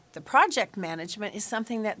the project management is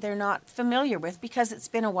something that they're not familiar with because it's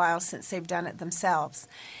been a while since they've done it themselves.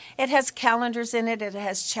 It has calendars in it, it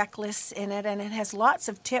has checklists in it, and it has lots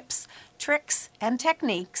of tips, tricks, and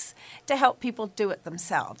techniques to help people do it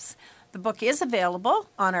themselves. The book is available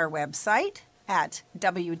on our website at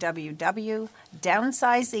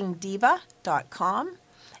www.downsizingdiva.com,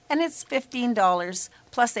 and it's $15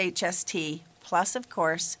 plus HST, plus, of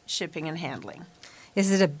course, shipping and handling.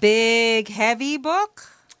 Is it a big, heavy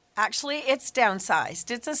book? Actually, it's downsized.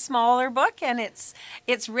 It's a smaller book, and it's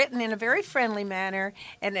written in a very friendly manner,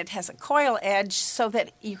 and it has a coil edge so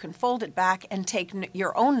that you can fold it back and take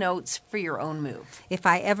your own notes for your own move. If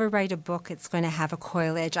I ever write a book, it's going to have a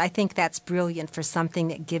coil edge. I think that's brilliant for something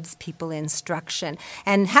that gives people instruction.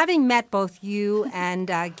 And having met both you and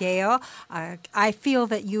Gail, I feel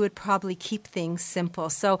that you would probably keep things simple.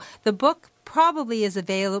 So the book probably is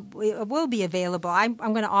available. It will be available. I'm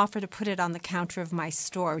going to offer to put it on the counter of my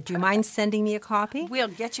store. Do you mind sending me a copy? We'll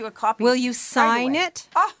get you a copy. Will you sign it?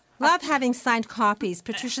 Oh. Love having signed copies.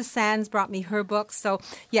 Patricia Sands brought me her book. So,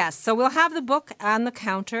 yes. So we'll have the book on the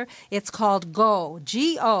counter. It's called Go,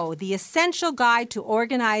 G-O, The Essential Guide to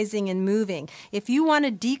Organizing and Moving. If you want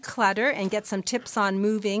to declutter and get some tips on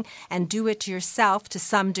moving and do it yourself to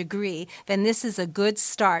some degree, then this is a good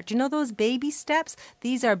start. You know those baby steps?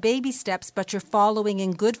 These are baby steps, but you're following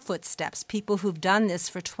in good footsteps. People who've done this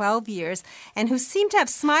for 12 years and who seem to have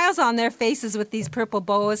smiles on their faces with these purple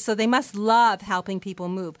boas, so they must love helping people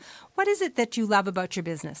move. What is it that you love about your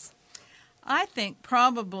business? I think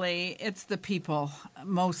probably it's the people,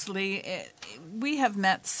 mostly. We have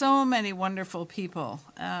met so many wonderful people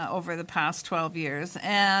over the past 12 years,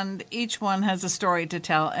 and each one has a story to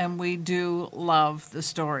tell, and we do love the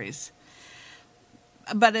stories.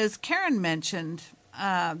 But as Karen mentioned,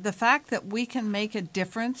 the fact that we can make a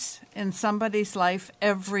difference in somebody's life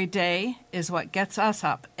every day is what gets us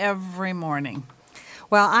up every morning.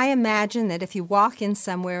 Well, I imagine that if you walk in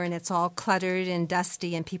somewhere and it's all cluttered and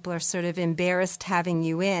dusty and people are sort of embarrassed having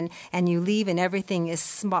you in and you leave and everything is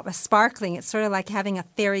sparkling, it's sort of like having a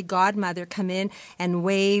fairy godmother come in and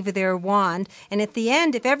wave their wand. And at the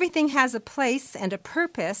end, if everything has a place and a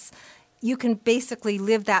purpose, you can basically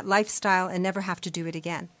live that lifestyle and never have to do it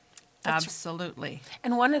again. Absolutely.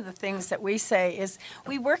 And one of the things that we say is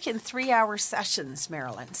we work in 3-hour sessions,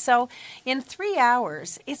 Marilyn. So in 3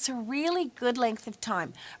 hours, it's a really good length of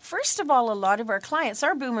time. First of all, a lot of our clients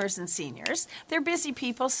are boomers and seniors. They're busy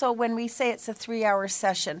people, so when we say it's a 3-hour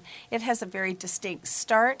session, it has a very distinct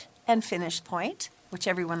start and finish point, which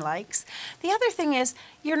everyone likes. The other thing is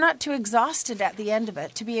you're not too exhausted at the end of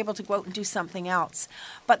it to be able to go out and do something else.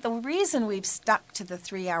 But the reason we've stuck to the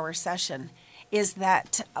 3-hour session is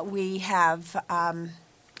that we have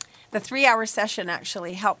The 3-hour session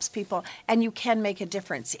actually helps people, and you can make a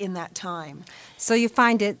difference in that time. So you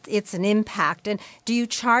find it's an impact. And do you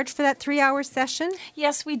charge for that 3-hour session?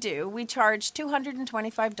 Yes, we do. We charge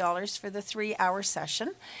 $225 for the 3-hour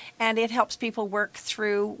session, and it helps people work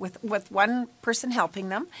through, with one person helping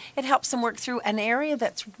them, it helps them work through an area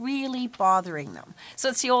that's really bothering them. So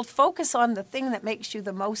it's the old focus on the thing that makes you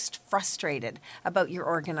the most frustrated about your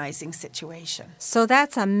organizing situation. So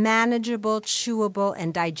that's a manageable, chewable,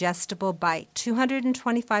 and digestible bite.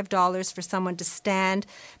 $225 for someone to stand,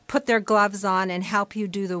 put their gloves on, and help you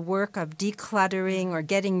do the work of decluttering or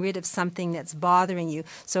getting rid of something that's bothering you.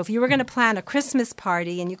 So if you were going to plan a Christmas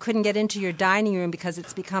party and you couldn't get into your dining room because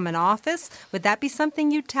it's become an office, would that be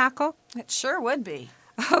something you'd tackle? It sure would be.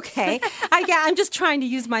 Okay. I'm just trying to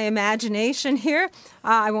use my imagination here.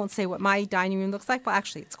 I won't say what my dining room looks like. Well,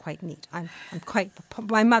 actually, it's quite neat.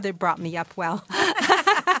 My mother brought me up well.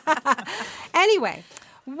 Anyway,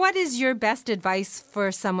 what is your best advice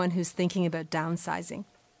for someone who's thinking about downsizing?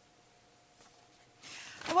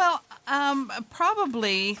 Well,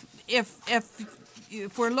 probably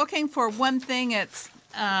if we're looking for one thing, it's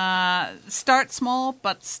start small,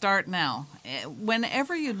 but start now.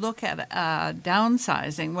 Whenever you look at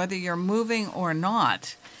downsizing, whether you're moving or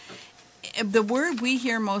not, the word we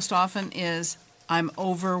hear most often is, I'm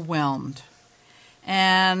overwhelmed.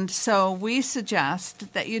 And so we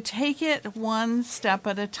suggest that you take it one step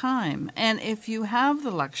at a time. And if you have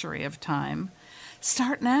the luxury of time,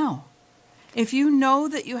 start now. If you know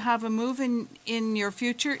that you have a move in your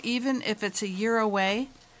future, even if it's a year away,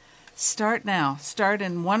 start now. Start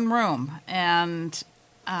in one room and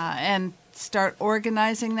start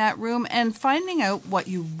organizing that room and finding out what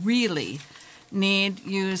you really need,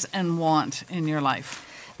 use, and want in your life.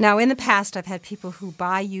 Now, in the past, I've had people who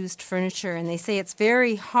buy used furniture, and they say it's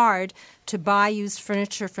very hard to buy used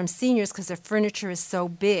furniture from seniors because their furniture is so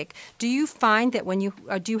big. Do you find that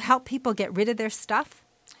do you help people get rid of their stuff?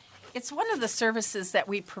 It's one of the services that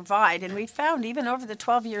we provide, and we found even over the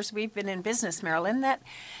 12 years we've been in business, Marilyn, that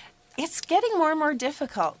it's getting more and more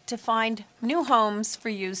difficult to find new homes for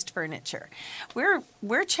used furniture.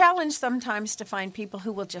 We're challenged sometimes to find people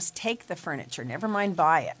who will just take the furniture, never mind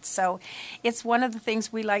buy it. So it's one of the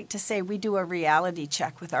things we like to say. We do a reality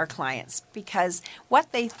check with our clients because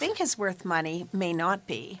what they think is worth money may not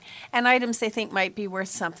be, and items they think might be worth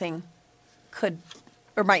something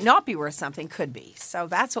might not be worth something could be. So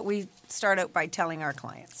that's what we start out by telling our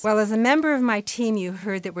clients. Well, as a member of my team, you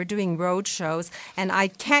heard that we're doing road shows, and I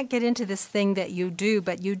can't get into this thing that you do,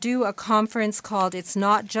 but you do a conference called It's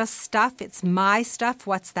Not Just Stuff, It's My Stuff.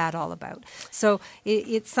 What's that all about? So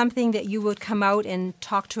it's something that you would come out and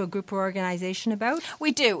talk to a group or organization about?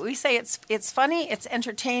 We do. We say it's funny, it's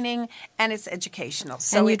entertaining, and it's educational.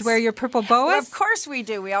 So and you'd wear your purple boas? Well, of course we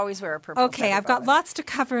do. We always wear a purple Okay, I've got lots to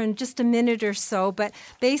cover in just a minute or so, but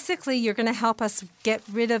basically you're going to help us get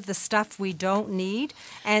rid of the stuff we don't need.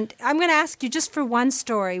 And I'm going to ask you just for one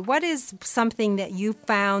story, what is something that you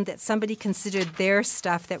found that somebody considered their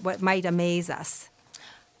stuff that what might amaze us?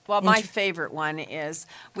 Well, my favorite one is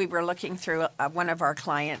we were looking through one of our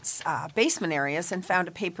clients' basement areas and found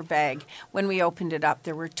a paper bag. When we opened it up,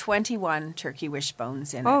 there were 21 turkey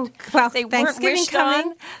wishbones in it. Oh, well, they Thanksgiving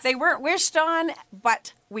coming. They weren't wished on,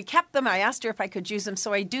 but we kept them. I asked her if I could use them,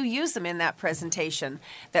 so I do use them in that presentation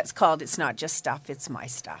that's called It's Not Just Stuff, It's My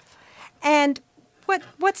Stuff. And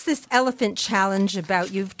what's this elephant challenge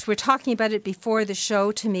about? You were talking about it before the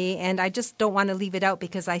show to me, and I just don't want to leave it out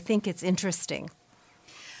because I think it's interesting.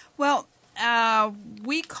 Well,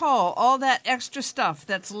 we call all that extra stuff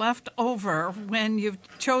that's left over when you've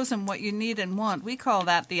chosen what you need and want, we call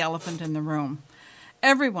that the elephant in the room.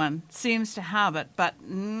 Everyone seems to have it, but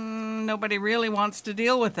nobody really wants to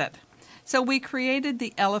deal with it. So we created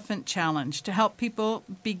the Elephant Challenge to help people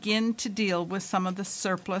begin to deal with some of the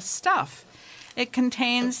surplus stuff. It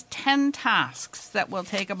contains 10 tasks that will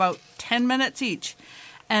take about 10 minutes each,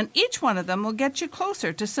 and each one of them will get you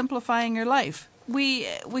closer to simplifying your life. We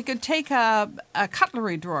could take a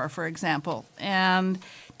cutlery drawer, for example, and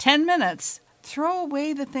 10 minutes, throw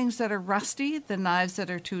away the things that are rusty, the knives that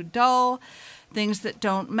are too dull, things that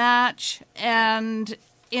don't match, and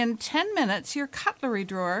in 10 minutes, your cutlery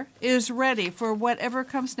drawer is ready for whatever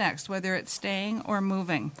comes next, whether it's staying or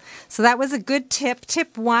moving. So that was a good tip.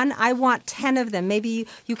 Tip 1, I want 10 of them. Maybe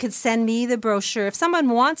you could send me the brochure. If someone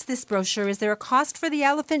wants this brochure, is there a cost for the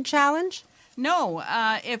Elephant Challenge? No.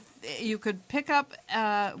 If you could pick up,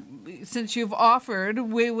 since you've offered,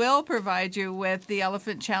 we will provide you with the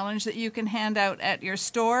Elephant Challenge that you can hand out at your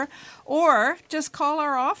store, or just call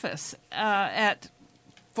our office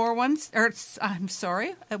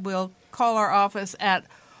we'll call our office at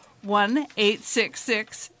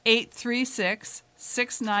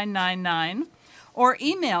 1-866-836-6999, or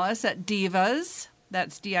email us at divas,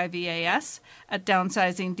 that's D-I-V-A-S, at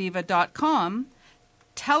downsizingdiva.com.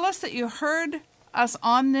 Tell us that you heard us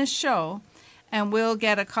on this show, and we'll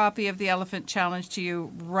get a copy of the Elephant Challenge to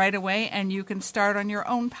you right away, and you can start on your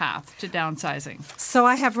own path to downsizing. So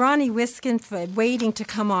I have Ronnie Wiskinford waiting to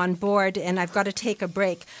come on board, and I've got to take a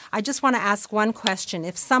break. I just want to ask one question.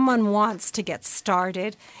 If someone wants to get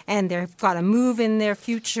started and they've got a move in their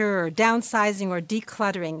future or downsizing or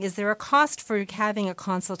decluttering, is there a cost for having a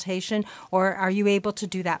consultation, or are you able to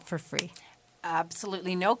do that for free?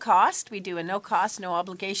 Absolutely no cost. We do a no cost, no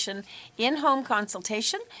obligation in-home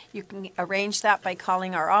consultation. You can arrange that by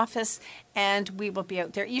calling our office, and we will be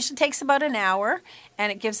out there. It usually takes about an hour,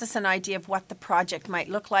 and it gives us an idea of what the project might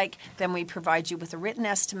look like. Then we provide you with a written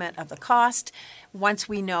estimate of the cost once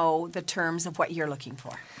we know the terms of what you're looking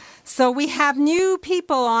for. So we have new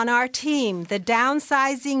people on our team. The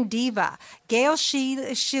Downsizing Diva, Gail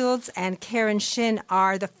Shields and Karen Shin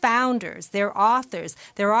are the founders. They're authors.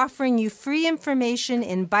 They're offering you free information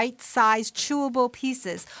in bite-sized, chewable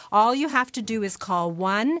pieces. All you have to do is call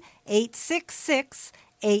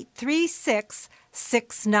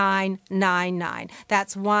 1-866-836-6999.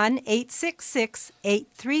 That's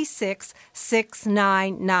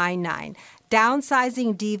 1-866-836-6999.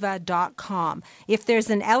 downsizingdiva.com. If there's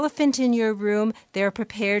an elephant in your room, they're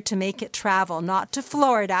prepared to make it travel, not to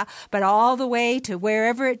Florida, but all the way to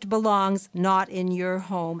wherever it belongs, not in your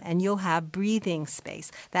home, and you'll have breathing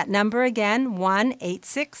space. That number again,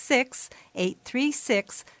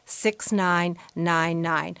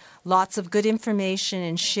 1-866-836-6999. Lots of good information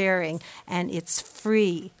and sharing, and it's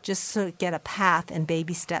free, just to get a path and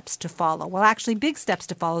baby steps to follow. Well, actually, big steps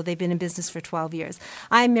to follow. They've been in business for 12 years.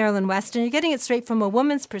 I'm Marilyn Weston. You're getting it straight from a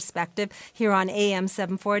woman's perspective here on AM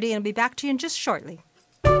 740, and I'll be back to you in just shortly.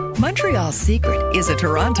 Montreal's secret is a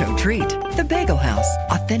Toronto treat. The Bagel House.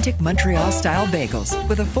 Authentic Montreal-style bagels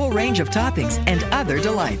with a full range of toppings and other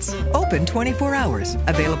delights. Open 24 hours.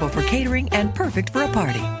 Available for catering and perfect for a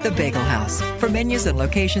party. The Bagel House. For menus and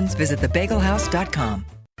locations, visit thebagelhouse.com.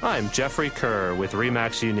 I'm Jeffrey Kerr with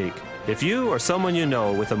RE/MAX Unique. If you or someone you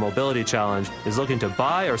know with a mobility challenge is looking to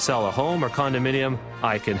buy or sell a home or condominium,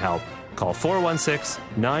 I can help. Call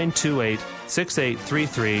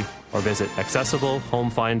 416-928-6833 or visit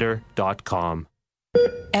accessiblehomefinder.com.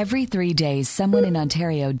 Every 3 days, someone in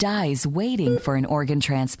Ontario dies waiting for an organ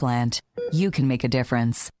transplant. You can make a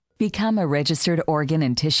difference. Become a registered organ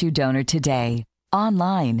and tissue donor today.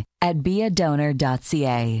 Online at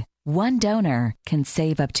beadonor.ca. One donor can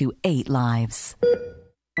save up to 8 lives.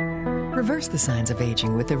 Reverse the signs of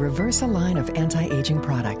aging with the Reversa line of anti-aging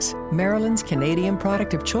products. Maryland's Canadian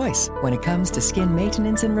product of choice when it comes to skin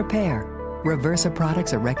maintenance and repair. Reversa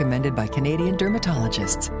products are recommended by Canadian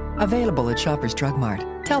dermatologists. Available at Shoppers Drug Mart.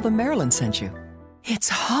 Tell them Maryland sent you. It's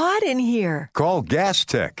hot in here. Call Gas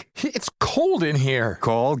Tech. It's cold in here.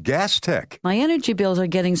 Call Gas Tech. My energy bills are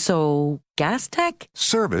getting so... Gas Tech?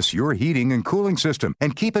 Service your heating and cooling system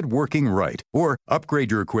and keep it working right. Or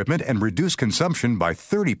upgrade your equipment and reduce consumption by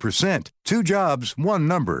 30%. 2 jobs, 1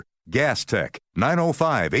 number. Gas Tech.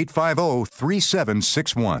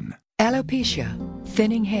 905-850-3761. Alopecia,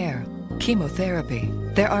 thinning hair, chemotherapy.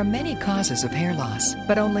 There are many causes of hair loss,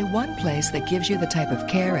 but only one place that gives you the type of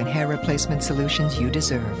care and hair replacement solutions you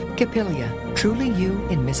deserve. Capilia, Truly You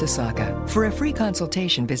in Mississauga. For a free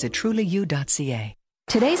consultation, visit trulyu.ca.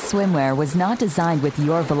 Today's swimwear was not designed with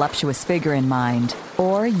your voluptuous figure in mind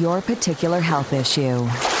or your particular health issue.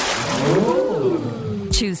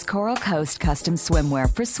 Choose Coral Coast Custom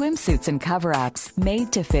Swimwear for swimsuits and cover-ups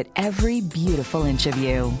made to fit every beautiful inch of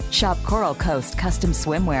you. Shop Coral Coast Custom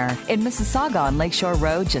Swimwear in Mississauga on Lakeshore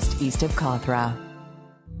Road, just east of Cawthra.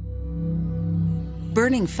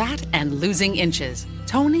 Burning fat and losing inches,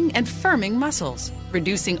 toning and firming muscles,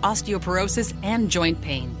 reducing osteoporosis and joint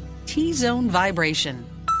pain. T-Zone Vibration.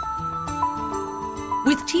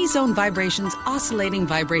 With T-Zone Vibration's oscillating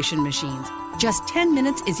vibration machines, just 10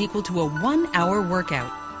 minutes is equal to a 1-hour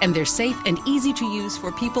workout, and they're safe and easy to use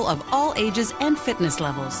for people of all ages and fitness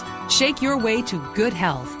levels. Shake your way to good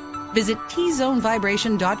health. Visit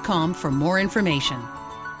tzonevibration.com for more information.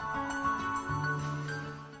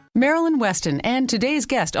 Marilyn Weston and today's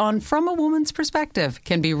guest on From a Woman's Perspective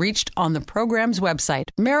can be reached on the program's website,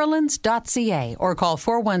 marylands.ca, or call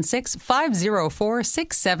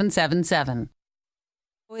 416-504-6777.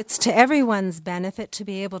 It's to everyone's benefit to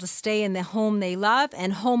be able to stay in the home they love,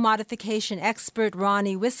 and home modification expert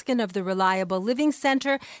Ronnie Wiskin of the Reliable Living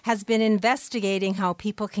Centre has been investigating how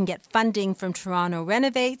people can get funding from Toronto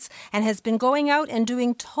Renovates and has been going out and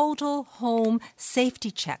doing total home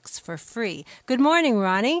safety checks for free. Good morning,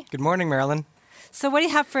 Ronnie. Good morning, Marilyn. So what do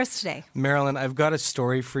you have for us today? Marilyn, I've got a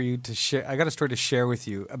story for you to share. I got a story to share with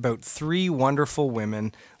you about 3 wonderful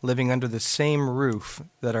women living under the same roof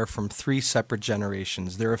that are from 3 separate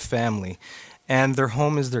generations. They're a family, and their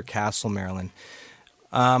home is their castle, Marilyn.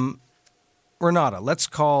 Renata, let's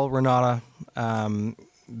call Renata the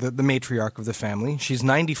matriarch of the family. She's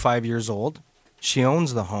 95 years old. She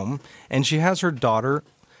owns the home, and she has her daughter,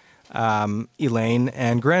 Elaine,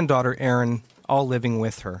 and granddaughter, Erin, all living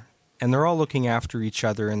with her. And they're all looking after each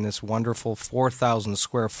other in this wonderful 4,000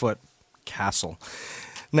 square foot castle.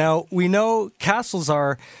 Now, we know castles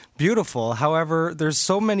are beautiful. However, there's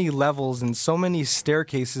so many levels and so many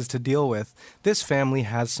staircases to deal with. This family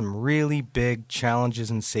has some really big challenges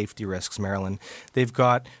and safety risks, Marilyn. They've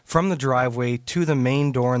got, from the driveway to the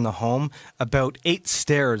main door in the home, about 8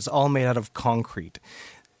 stairs, all made out of concrete.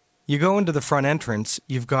 You go into the front entrance,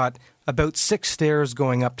 you've got about 6 stairs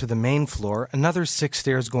going up to the main floor, another 6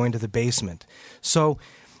 stairs going to the basement. So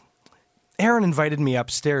Erin invited me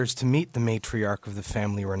upstairs to meet the matriarch of the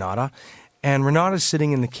family, Renata. And Renata's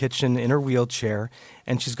sitting in the kitchen in her wheelchair,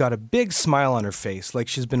 and she's got a big smile on her face, like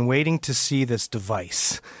she's been waiting to see this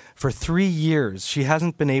device. For 3 years, she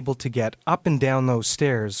hasn't been able to get up and down those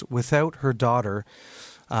stairs without her daughter,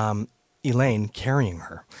 Elaine, carrying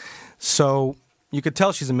her. So you could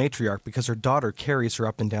tell she's a matriarch because her daughter carries her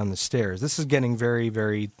up and down the stairs. This is getting very,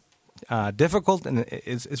 very difficult, and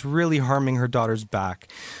it's really harming her daughter's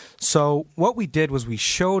back. So what we did was we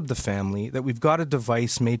showed the family that we've got a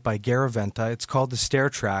device made by Garaventa. It's called the Stair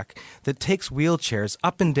Track that takes wheelchairs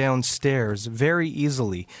up and down stairs very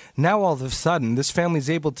easily. Now all of a sudden, this family's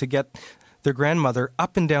able to get their grandmother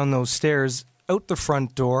up and down those stairs, out the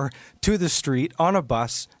front door, to the street, on a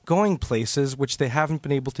bus, going places which they haven't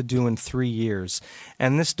been able to do in 3 years.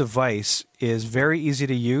 And this device is very easy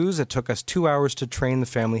to use. It took us 2 hours to train the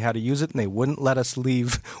family how to use it, and they wouldn't let us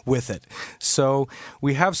leave with it. So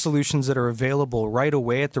we have solutions that are available right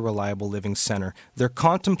away at the Reliable Living Centre. They're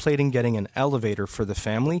contemplating getting an elevator for the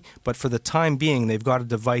family, but for the time being, they've got a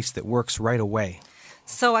device that works right away.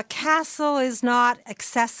 So a castle is not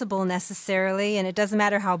accessible necessarily, and it doesn't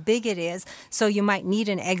matter how big it is. So you might need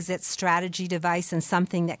an exit strategy device and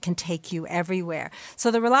something that can take you everywhere.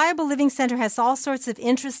 So the Reliable Living Centre has all sorts of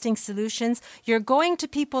interesting solutions. You're going to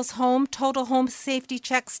people's home, total home safety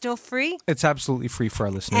check still free? It's absolutely free for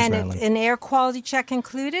our listeners, Marilyn. And an air quality check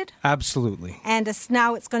included? Absolutely. And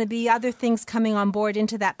now it's going to be other things coming on board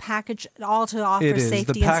into that package, all to offer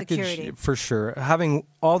safety and security. For sure. Having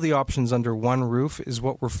all the options under one roof is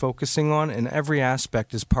what we're focusing on, and every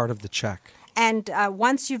aspect is part of the check. And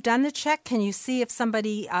once you've done the check, can you see if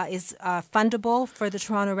somebody is fundable for the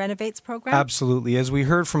Toronto Renovates program? Absolutely. As we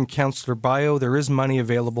heard from Councillor Bayo, there is money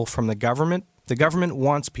available from the government. The government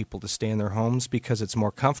wants people to stay in their homes because it's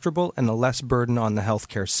more comfortable and a less burden on the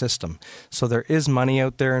healthcare system. So there is money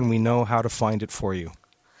out there, and we know how to find it for you.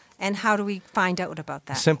 And how do we find out about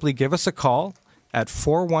that? Simply give us a call at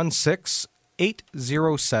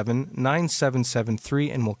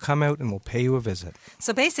 416-807-9773, and we'll come out and we'll pay you a visit.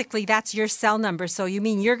 So basically, that's your cell number. So you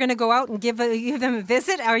mean you're going to go out and give them a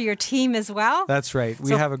visit, or your team as well? That's right.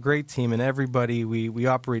 We have a great team, and everybody, we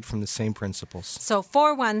operate from the same principles. So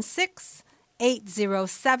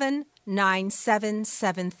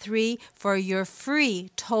 416-807-9773 for your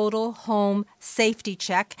free total home safety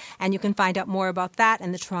check. And you can find out more about that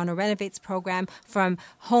and the Toronto Renovates program from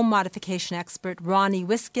home modification expert Ronnie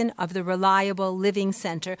Wiskin of the Reliable Living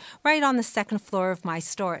Centre, right on the second floor of my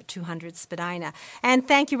store at 200 Spadina. And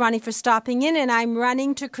thank you, Ronnie, for stopping in. And I'm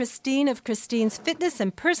running to Christine of Christine's Fitness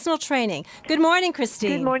and Personal Training. Good morning,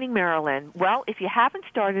 Christine. Good morning, Marilyn. Well, if you haven't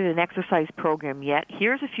started an exercise program yet,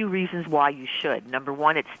 here's a few reasons why you should. Number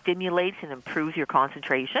one, it stimulates and improves your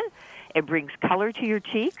concentration. It brings color to your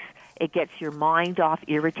cheeks. It gets your mind off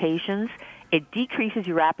irritations. It decreases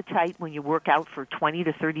your appetite when you work out for 20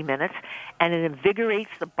 to 30 minutes, and it invigorates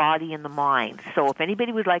the body and the mind. So if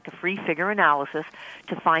anybody would like a free figure analysis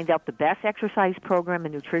to find out the best exercise program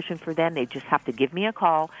and nutrition for them, they just have to give me a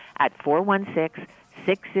call at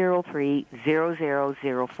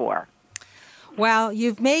 416-603-0004. Well,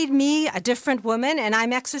 you've made me a different woman, and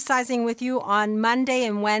I'm exercising with you on Monday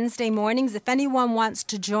and Wednesday mornings. If anyone wants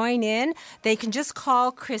to join in, they can just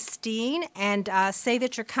call Christine and say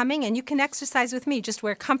that you're coming, and you can exercise with me. Just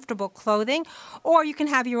wear comfortable clothing, or you can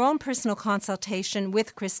have your own personal consultation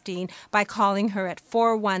with Christine by calling her at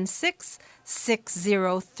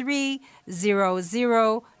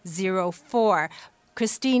 416-603-0004.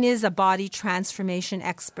 Christine is a body transformation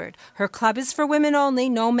expert. Her club is for women only,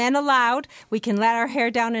 no men allowed. We can let our hair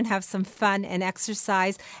down and have some fun and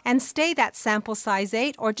exercise and stay that sample size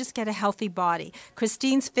 8 or just get a healthy body.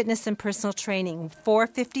 Christine's Fitness and Personal Training,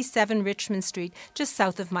 457 Richmond Street, just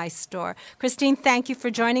south of my store. Christine, thank you for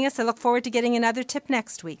joining us. I look forward to getting another tip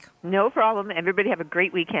next week. No problem. Everybody have a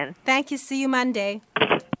great weekend. Thank you. See you Monday.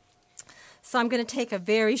 So I'm going to take a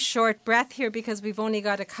very short breath here because we've only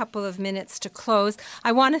got a couple of minutes to close.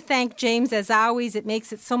 I want to thank James, as always. It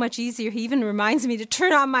makes it so much easier. He even reminds me to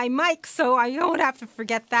turn on my mic so I don't have to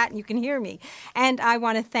forget that and you can hear me. And I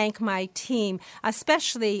want to thank my team,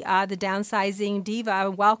 especially the Downsizing Diva.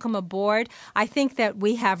 Welcome aboard. I think that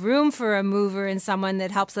we have room for a mover and someone that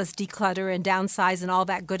helps us declutter and downsize and all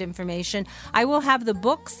that good information. I will have the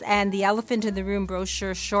books and the Elephant in the Room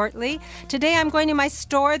brochure shortly. Today I'm going to my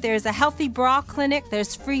store. There's a healthy bra clinic.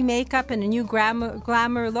 There's free makeup and a new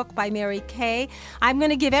glamour look by Mary Kay. I'm going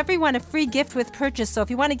to give everyone a free gift with purchase. So if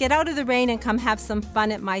you want to get out of the rain and come have some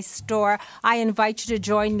fun at my store, I invite you to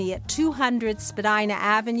join me at 200 Spadina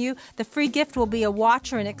Avenue. The free gift will be a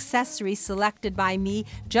watch or an accessory selected by me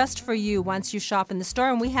just for you once you shop in the store.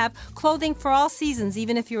 And we have clothing for all seasons.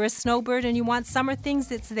 Even if you're a snowbird and you want summer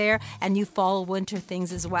things, it's there, and you fall winter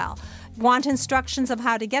things as well. Want instructions of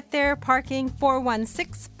how to get there? Parking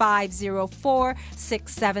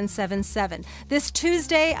 416-504-6777. This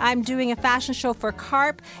Tuesday, I'm doing a fashion show for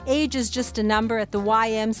CARP. Age is just a number at the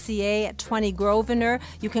YMCA at 20 Grosvenor.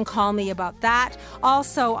 You can call me about that.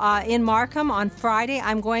 Also, in Markham on Friday,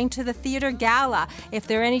 I'm going to the Theatre Gala. If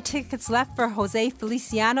there are any tickets left for Jose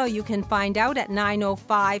Feliciano, you can find out at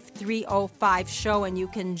 905-305 and you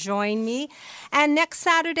can join me. And next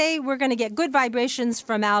Saturday, we're going to get good vibrations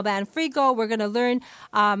from Alban Frigo. We're going to learn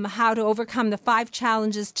how to overcome the 5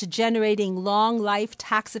 challenges to generating long life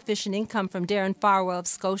tax efficient income from Darren Farwell of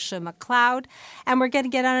Scotia McLeod. And we're going to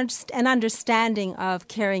get an understanding of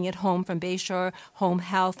carrying it home from Bayshore Home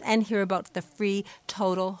Health and hear about the free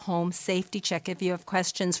total home safety check if you have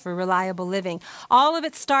questions for reliable living. All of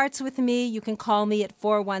it starts with me. You can call me at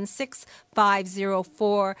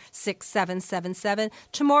 416-504-6777.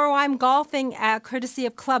 Tomorrow I'm golfing courtesy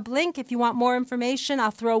of Club Link. If you want more information,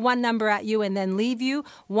 I'll throw one number at you and then leave you,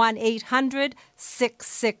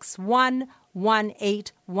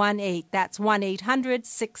 1-800-661-1818. That's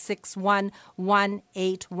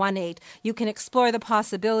 1-800-661-1818. You can explore the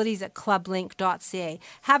possibilities at clublink.ca.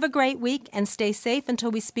 Have a great week and stay safe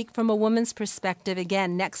until we speak from a woman's perspective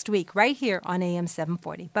again next week, right here on AM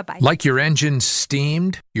 740. Bye-bye. Like your engines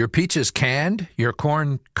steamed, your peaches canned, your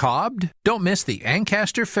corn cobbed? Don't miss the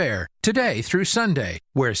Ancaster Fair, today through Sunday,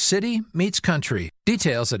 where city meets country.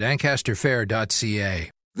 Details at ancasterfair.ca.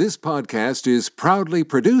 This podcast is proudly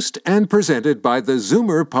produced and presented by the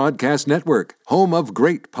Zoomer Podcast Network, home of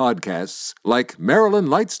great podcasts like Marilyn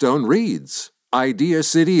Lightstone Reads, Idea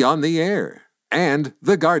City on the Air, and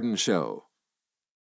The Garden Show.